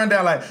whole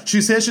rundown. Like,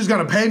 she said she's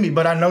gonna pay me,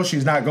 but I know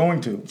she's not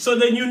going to. So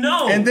then you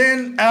know. And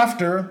then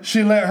after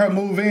she let her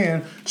move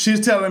in,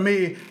 she's telling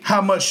me how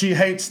much she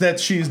hates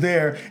that she's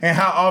there and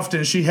how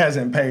often she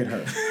hasn't paid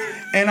her.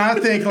 And I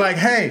think like,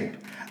 hey,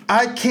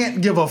 I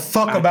can't give a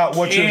fuck about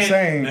what you're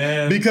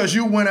saying because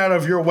you went out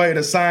of your way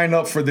to sign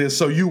up for this,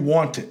 so you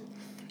want it.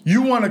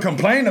 You want to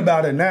complain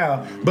about it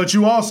now, but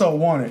you also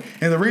want it.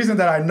 And the reason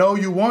that I know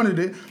you wanted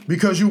it,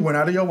 because you went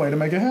out of your way to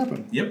make it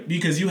happen. Yep,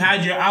 because you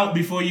had your out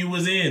before you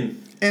was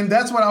in. And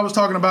that's what I was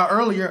talking about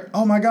earlier.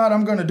 Oh my God,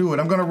 I'm going to do it.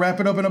 I'm going to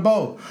wrap it up in a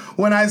bow.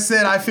 When I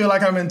said I feel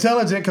like I'm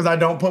intelligent because I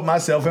don't put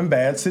myself in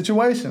bad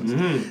situations.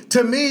 Mm-hmm.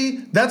 To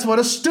me, that's what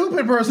a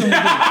stupid person would do.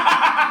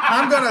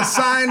 I'm going to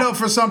sign up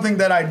for something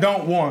that I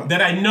don't want.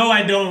 That I know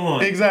I don't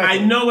want. Exactly.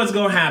 I know what's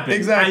going to happen.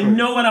 Exactly. I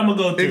know what I'm going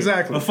to go through.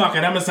 Exactly. But fuck it,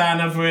 I'm going to sign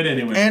up for it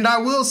anyway. And I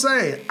will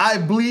say, I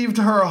believed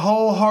her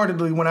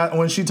wholeheartedly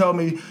when she told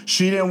me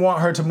she didn't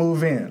want her to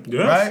move in.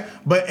 Yes. Right?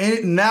 But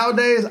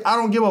nowadays, I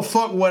don't give a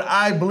fuck what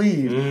I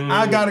believe. Mm-hmm.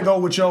 I got to go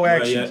with your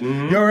actions.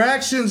 Mm-hmm. Your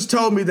actions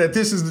told me that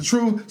this is the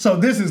truth, so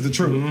this is the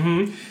truth.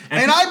 Mm-hmm.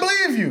 And I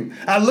believe you.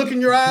 I look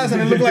in your eyes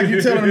and it look like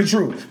you're telling the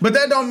truth. But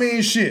that don't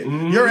mean shit.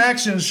 Mm-hmm. Your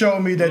actions show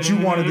me that you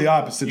wanted the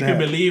opposite to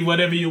happen. You can believe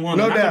whatever you want.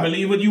 No doubt. I can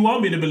believe what you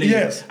want me to believe.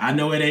 Yes. I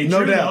know it ain't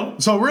no true, doubt. though.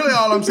 So really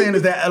all I'm saying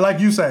is that, like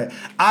you say,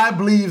 I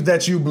believe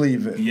that you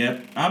believe it.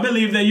 Yep. I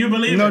believe that you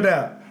believe it. No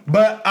doubt.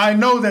 But I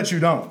know that you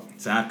don't.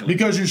 Exactly.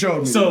 Because you showed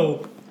me.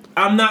 So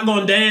I'm not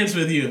going to dance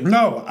with you.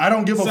 No, I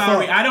don't give a fuck.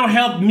 Sorry, I don't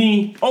help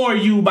me or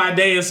you by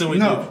dancing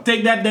with you.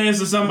 Take that dance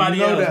to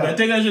somebody else. Man.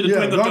 Take that shit to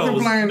Twinkle Toes. Don't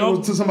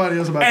complain to somebody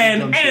else about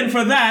and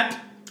for that,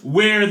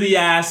 we're the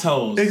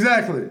assholes.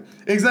 Exactly.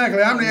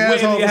 I'm the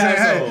asshole for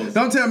saying, hey,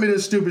 don't tell me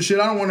this stupid shit.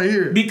 I don't want to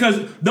hear it. Because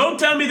don't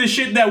tell me the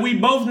shit that we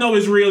both know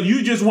is real.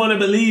 You just want to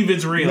believe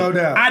it's real. No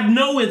doubt. I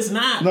know it's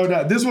not. No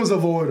doubt. This was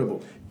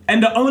avoidable.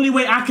 And the only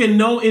way I can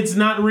know it's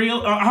not real,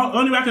 or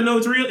only way I can know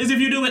it's real, is if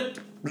you do it.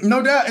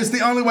 No doubt. It's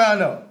the only way I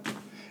know.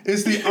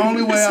 It's the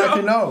only way I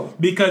can know.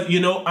 Because,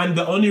 and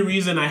the only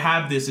reason I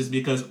have this is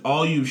because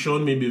all you've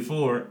shown me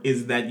before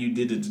is that you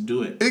did it to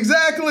do it.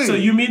 Exactly. So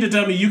you mean to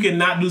tell me you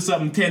cannot do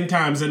something 10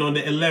 times and on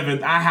the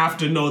 11th, I have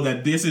to know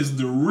that this is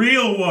the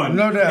real one.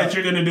 No doubt. That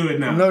you're going to do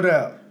it now. No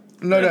doubt.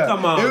 No doubt.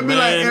 Come on, it would be man.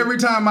 like every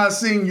time I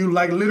seen you,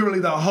 like literally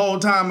the whole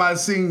time I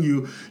seen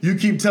you, you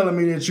keep telling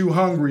me that you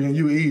hungry and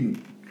you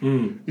eating.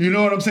 Mm. You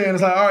know what I'm saying?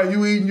 It's like, all right,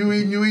 you eating, and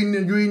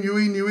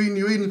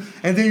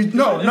then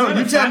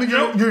you tell me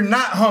you're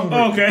not hungry.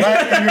 Okay.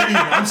 Right? And you're eating.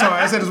 I'm sorry,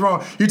 I said this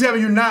wrong. You tell me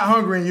you're not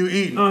hungry and you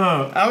eating.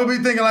 Uh-huh. I would be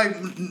thinking like,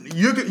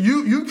 you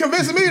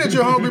convincing me that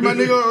you're hungry, my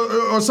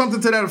nigga, or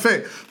something to that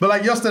effect. But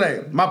like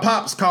yesterday, my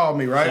pops called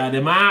me, right?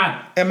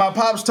 And my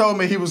pops told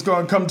me he was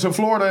going to come to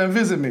Florida and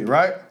visit me,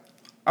 right?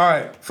 All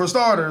right, for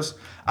starters,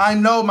 I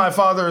know my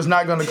father is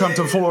not going to come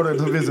to Florida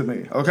to visit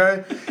me,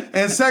 okay?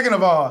 And second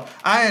of all,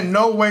 I in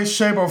no way,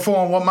 shape, or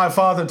form want my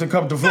father to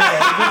come to Florida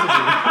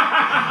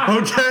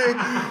to visit me, okay?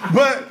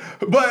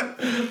 But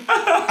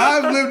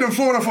I've lived in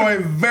Florida for a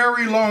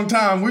very long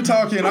time. We're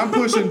talking, I'm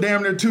pushing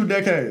damn near 2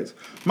 decades.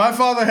 My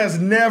father has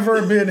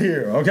never been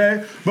here,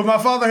 okay? But my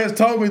father has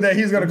told me that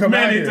he's going to come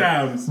out here. Many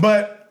times.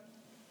 But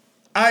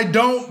I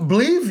don't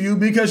believe you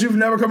because you've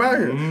never come out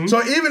here. Mm-hmm.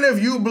 So even if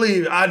you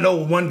believe, I know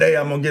one day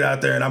I'm going to get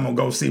out there and I'm going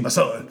to go see my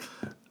son,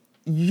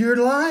 you're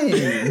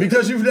lying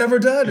because you've never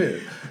done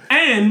it.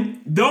 And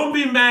don't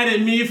be mad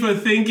at me for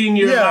thinking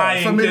you're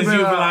lying because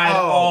you've lied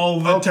all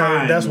the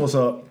time. That's what's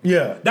up.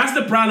 Yeah. That's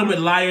the problem with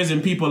liars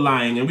and people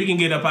lying, and we can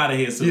get up out of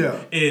here soon. Yeah.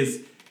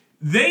 Is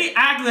they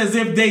act as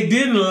if they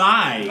didn't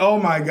lie. Oh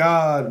my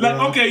God. Like,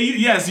 bro. Okay,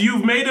 yes,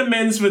 you've made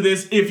amends for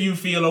this if you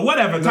feel, or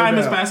whatever. No Time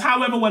doubt. Has passed,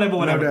 however,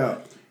 whatever. No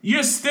doubt.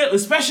 You're still,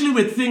 especially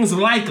with things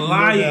like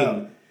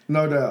lying.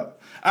 No doubt.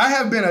 I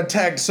have been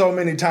attacked so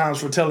many times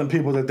for telling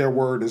people that their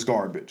word is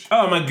garbage.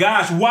 Oh my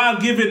gosh,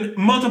 while giving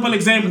multiple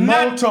examples.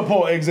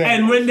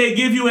 And when they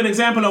give you an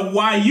example of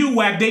why you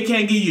whack, they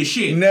can't give you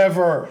shit.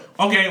 Never.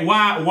 Okay,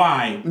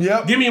 why?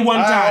 Yep. Give me one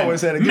time. I always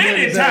said it.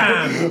 Many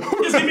times.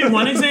 Just give me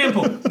one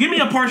example. Give me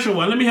a partial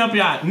one. Let me help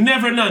you out.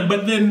 Never none.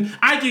 But then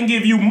I can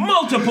give you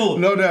multiple.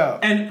 No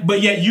doubt.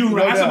 But yet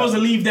I'm supposed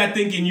to leave that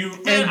thinking you.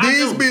 And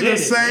these be the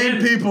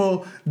same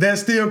people that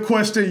still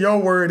question your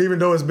word even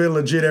though it's been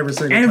legit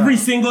every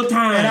single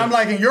time. And I'm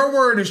like, and your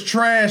word is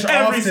trash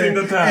every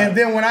single time. And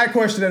then when I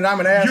question it, I'm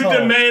an asshole. You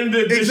demand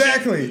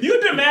exactly.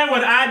 You demand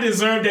what I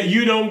deserve that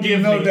you don't give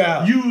me. No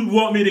doubt. You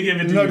want me to give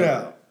it to you. No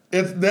doubt.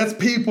 That's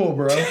people,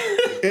 bro.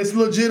 It's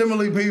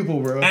legitimately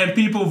people, bro. And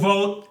people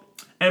vote.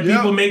 And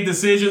people make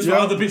decisions for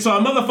other people. So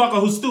a motherfucker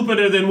who's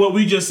stupider than what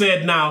we just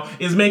said now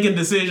is making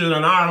decisions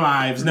on our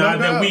lives now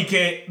that we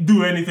can't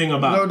do anything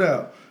about. No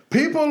doubt.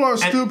 People are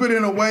stupid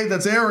in a way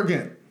that's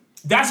arrogant.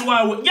 That's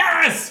why,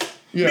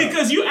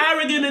 because you're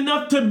arrogant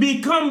enough to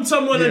become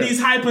someone of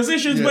these high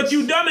positions, but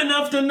you're dumb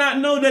enough to not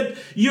know that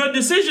your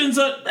decisions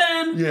are,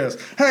 Yes.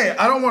 Hey,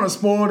 I don't want to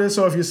spoil this,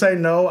 so if you say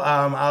no,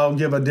 I'll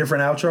give a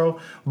different outro.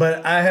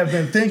 But I have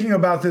been thinking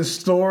about this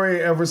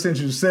story ever since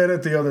you said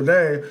it the other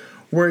day,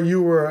 where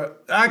you were,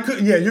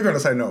 you're going to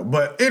say no.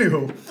 But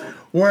anywho,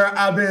 where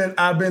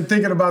I've been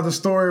thinking about the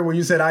story where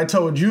you said I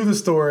told you the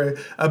story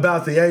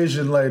about the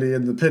Asian lady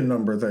and the PIN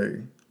number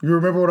thing. You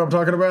remember what I'm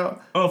talking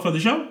about? Oh, for the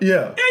show? Yeah.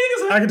 Yeah, you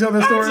can say. I can tell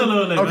that story?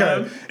 Absolutely. Okay.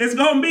 Man. It's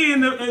going to be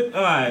in the...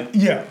 all right.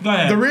 Yeah. Go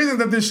ahead. The reason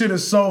that this shit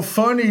is so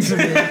funny to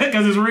me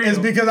because it's real. is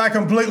because I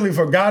completely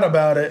forgot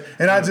about it.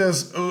 And I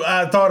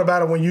thought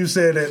about it when you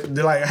said it.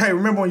 Like, hey,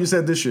 remember when you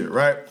said this shit,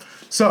 right?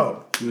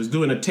 So... He was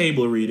doing a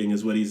table reading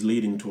is what he's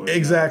leading towards.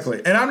 Exactly.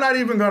 Guys. And I'm not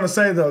even going to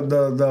say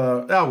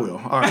the I will.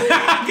 All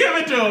right. Give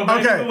it to him.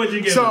 Okay. What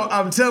you so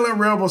I'm telling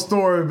Rebel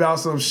story about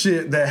some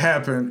shit that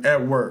happened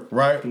at work,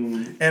 right?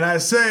 Mm-hmm. And I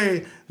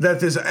say that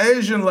this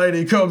Asian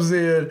lady comes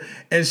in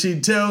and she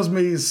tells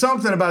me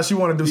something about she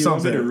want to do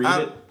something. Want me to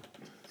read it?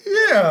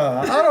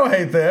 Yeah, I don't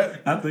hate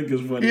that. I think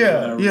it's funny.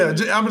 Yeah.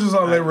 I'm just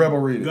going to let Rebel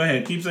read it. Go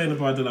ahead. Keep saying the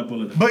part that I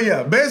pull it up. But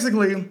yeah,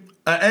 basically...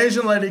 An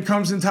Asian lady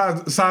comes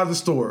inside the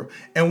store,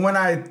 and when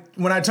I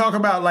talk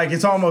about like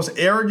it's almost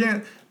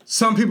arrogant,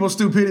 some people's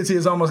stupidity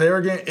is almost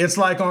arrogant. It's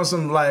like on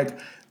some like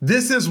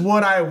this is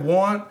what I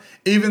want,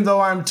 even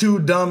though I'm too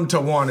dumb to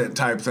want it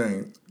type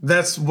thing.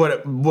 That's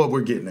what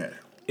we're getting at.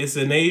 It's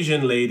an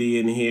Asian lady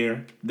in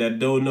here that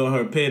don't know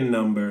her PIN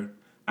number.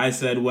 I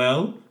said,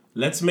 well,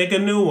 let's make a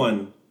new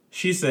one.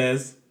 She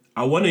says,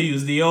 I want to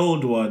use the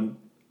old one.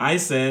 I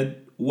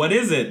said, what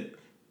is it?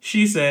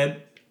 She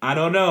said, I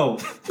don't know.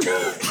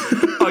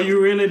 Are you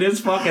really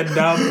this fucking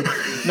dumb?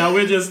 Now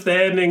we're just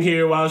standing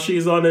here while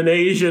she's on an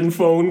Asian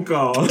phone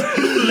call.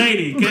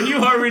 Lady, can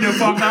you hurry the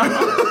fuck up?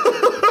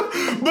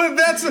 But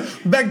that's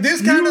like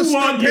this kind of stupidity,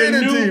 bro. You want your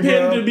new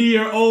pin to be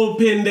your old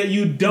pin that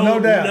you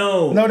don't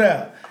know. No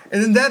doubt.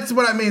 And that's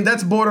what I mean.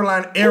 That's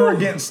borderline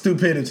arrogant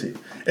stupidity.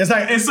 It's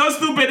like it's so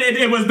stupid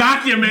it was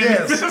documented.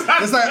 Yes.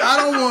 It's like I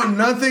don't want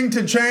nothing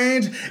to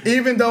change,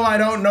 even though I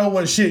don't know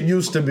what shit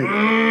used to be.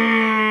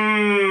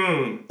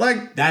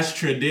 Like that's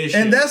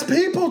tradition. And that's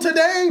people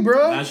today,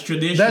 bro. That's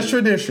tradition. That's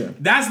tradition.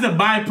 That's the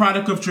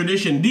byproduct of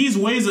tradition. These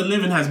ways of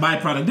living has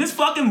byproduct. This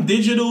fucking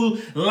digital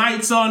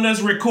lights on us,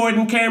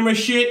 recording camera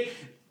shit,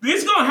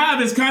 it's gonna have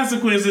its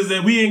consequences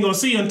that we ain't gonna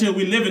see until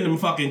we live in them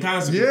fucking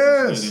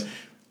consequences.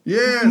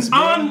 Yes,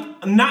 bro.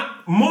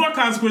 Not more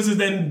consequences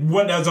than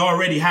what has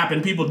already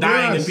happened. People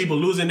dying and people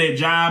losing their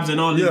jobs and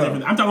all these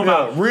different... I'm talking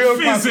about real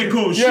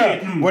physical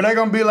shit. Where they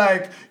gonna be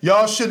like,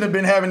 y'all shouldn't have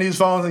been having these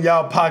phones in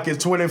y'all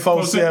pockets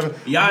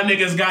 24/7. Y'all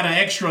niggas got an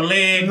extra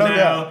leg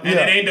now, and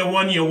it ain't the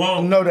one you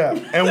want. No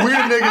doubt. And we're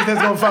the niggas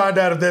that's gonna find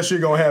out if that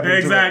shit gonna happen.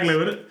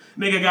 Exactly.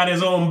 Nigga got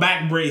his own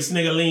back brace.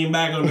 Nigga lean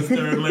back on his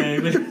third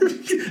leg.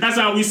 That's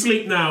how we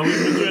sleep now. We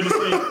trying to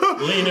sleep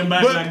leaning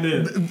back like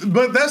this.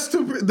 But that's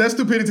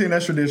stupidity and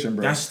that's tradition,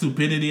 bro. That's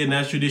stupidity and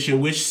that's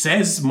tradition, which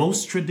says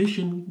most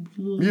tradition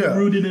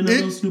rooted in a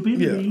little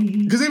stupidity. Yeah.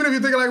 Because even if you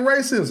think of like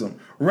racism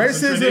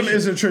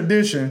is a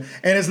tradition,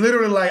 and it's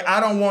literally like I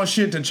don't want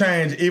shit to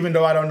change, even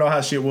though I don't know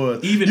how shit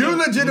was. You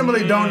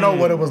legitimately don't know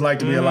what it was like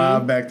to be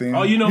alive back then.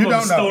 Oh, you know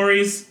about the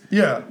stories.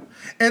 Yeah.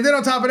 And then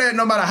on top of that,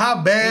 no matter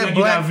how bad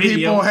black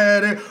people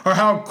had it or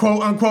how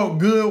quote unquote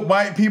good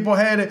white people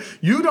had it,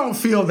 you don't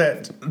feel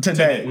that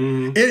today.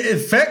 Mm-hmm. It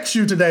affects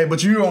you today,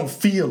 but you don't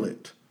feel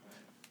it.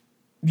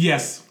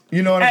 Yes.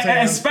 You know what I'm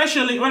saying?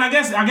 Especially, well, I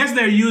guess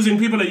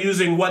people are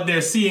using what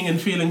they're seeing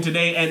and feeling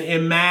today and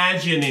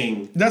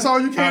imagining. That's all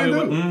you can do.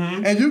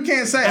 Mm-hmm. And you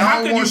can't say,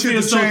 I don't want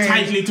shit to change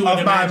tightly to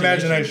of my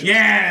imagination.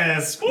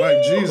 Yes.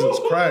 Like Jesus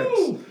Christ.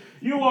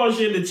 You want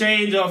shit to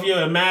change off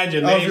your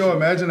imagination. Off your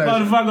imagination.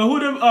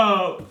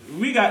 Motherfucker,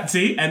 we got,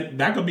 see, and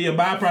that could be a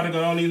byproduct of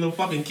all these little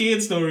fucking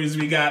kid stories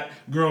we got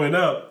growing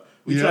up.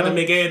 We try to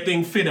make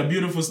everything fit a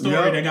beautiful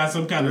story that got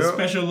some kind of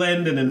special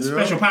ending and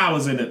special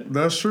powers in it.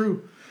 That's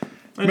true.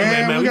 Anyway,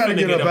 man, we gotta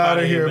get up out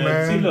of here,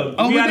 man. See, look,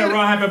 we had a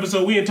Raw Hype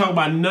episode. We didn't talk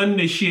about none of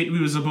the shit we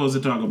were supposed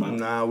to talk about.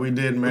 Nah, we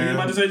did, man. What you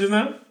about to say just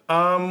now?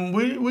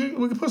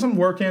 We put some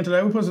work in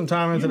today. We put some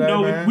time in today,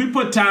 man. We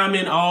put time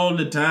in all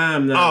the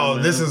time now.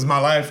 This is my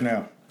life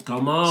now.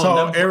 Come on.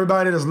 So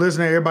everybody that's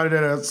listening, everybody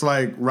that's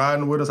like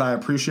riding with us, I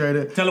appreciate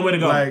it. Tell them where to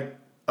go. Like,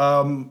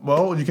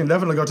 well, you can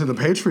definitely go to the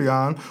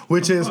Patreon,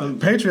 which is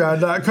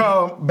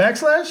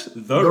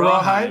patreon.com/The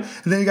Raw Hype.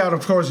 Then you got,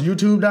 of course,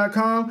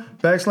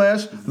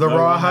 youtube.com/The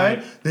Raw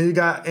Hype. Then you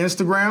got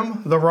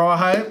Instagram, The Raw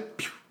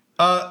Hype.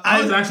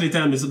 I was actually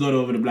telling this to go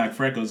over to Black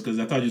Freckles because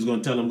I thought you was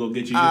going to tell him go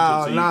get you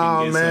YouTube so you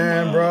can get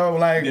some, bro.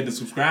 Like, get the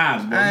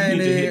subscribes, bro. I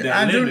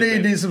do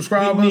need these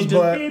subscribers,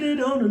 but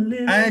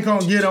I ain't going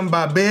to get them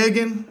by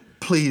begging.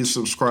 Please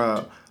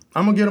subscribe.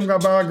 I'm going to get them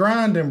by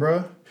grinding,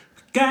 bro.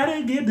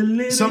 Gotta get the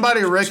limit.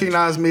 Somebody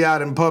recognized me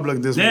out in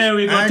public this week. There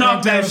we go.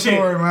 Talk that shit.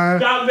 Story, man.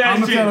 Talk that shit.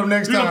 I'm going to tell them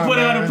next time, We're going to put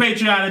it on the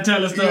Patreon and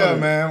tell the story. Yeah,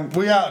 man.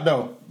 We out,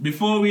 though.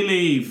 Before we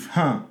leave.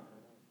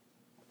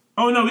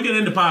 Oh, no, we can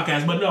end the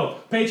podcast, but no.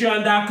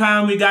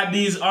 Patreon.com, we got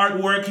these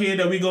artwork here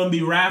that we're going to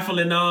be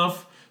raffling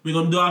off. We're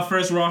going to do our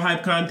first Raw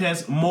Hype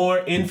contest. More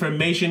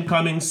information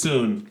coming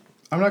soon.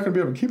 I'm not going to be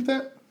able to keep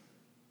that?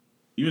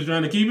 You was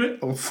trying to keep it?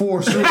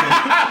 For sure.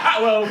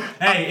 Well,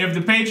 hey, if the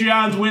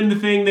Patreons win the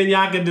thing, then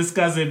y'all can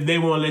discuss if they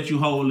won't let you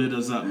hold it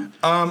or something.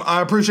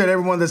 I appreciate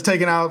everyone that's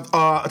taking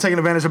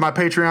advantage of my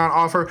Patreon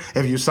offer.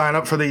 If you sign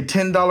up for the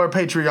 $10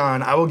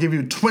 Patreon, I will give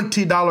you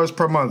 $20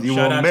 per month. You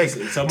will make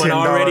someone $10.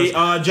 already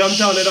jumped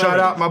on it. Shout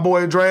out my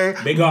boy Dre.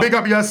 Big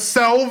up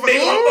yourself.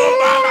 Big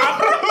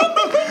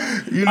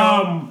you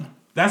know.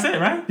 That's it,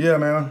 right? Yeah,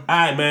 man. All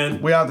right,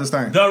 man. We out this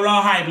thing. The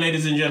Raw Hype,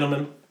 ladies and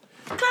gentlemen.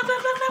 Clap, clap.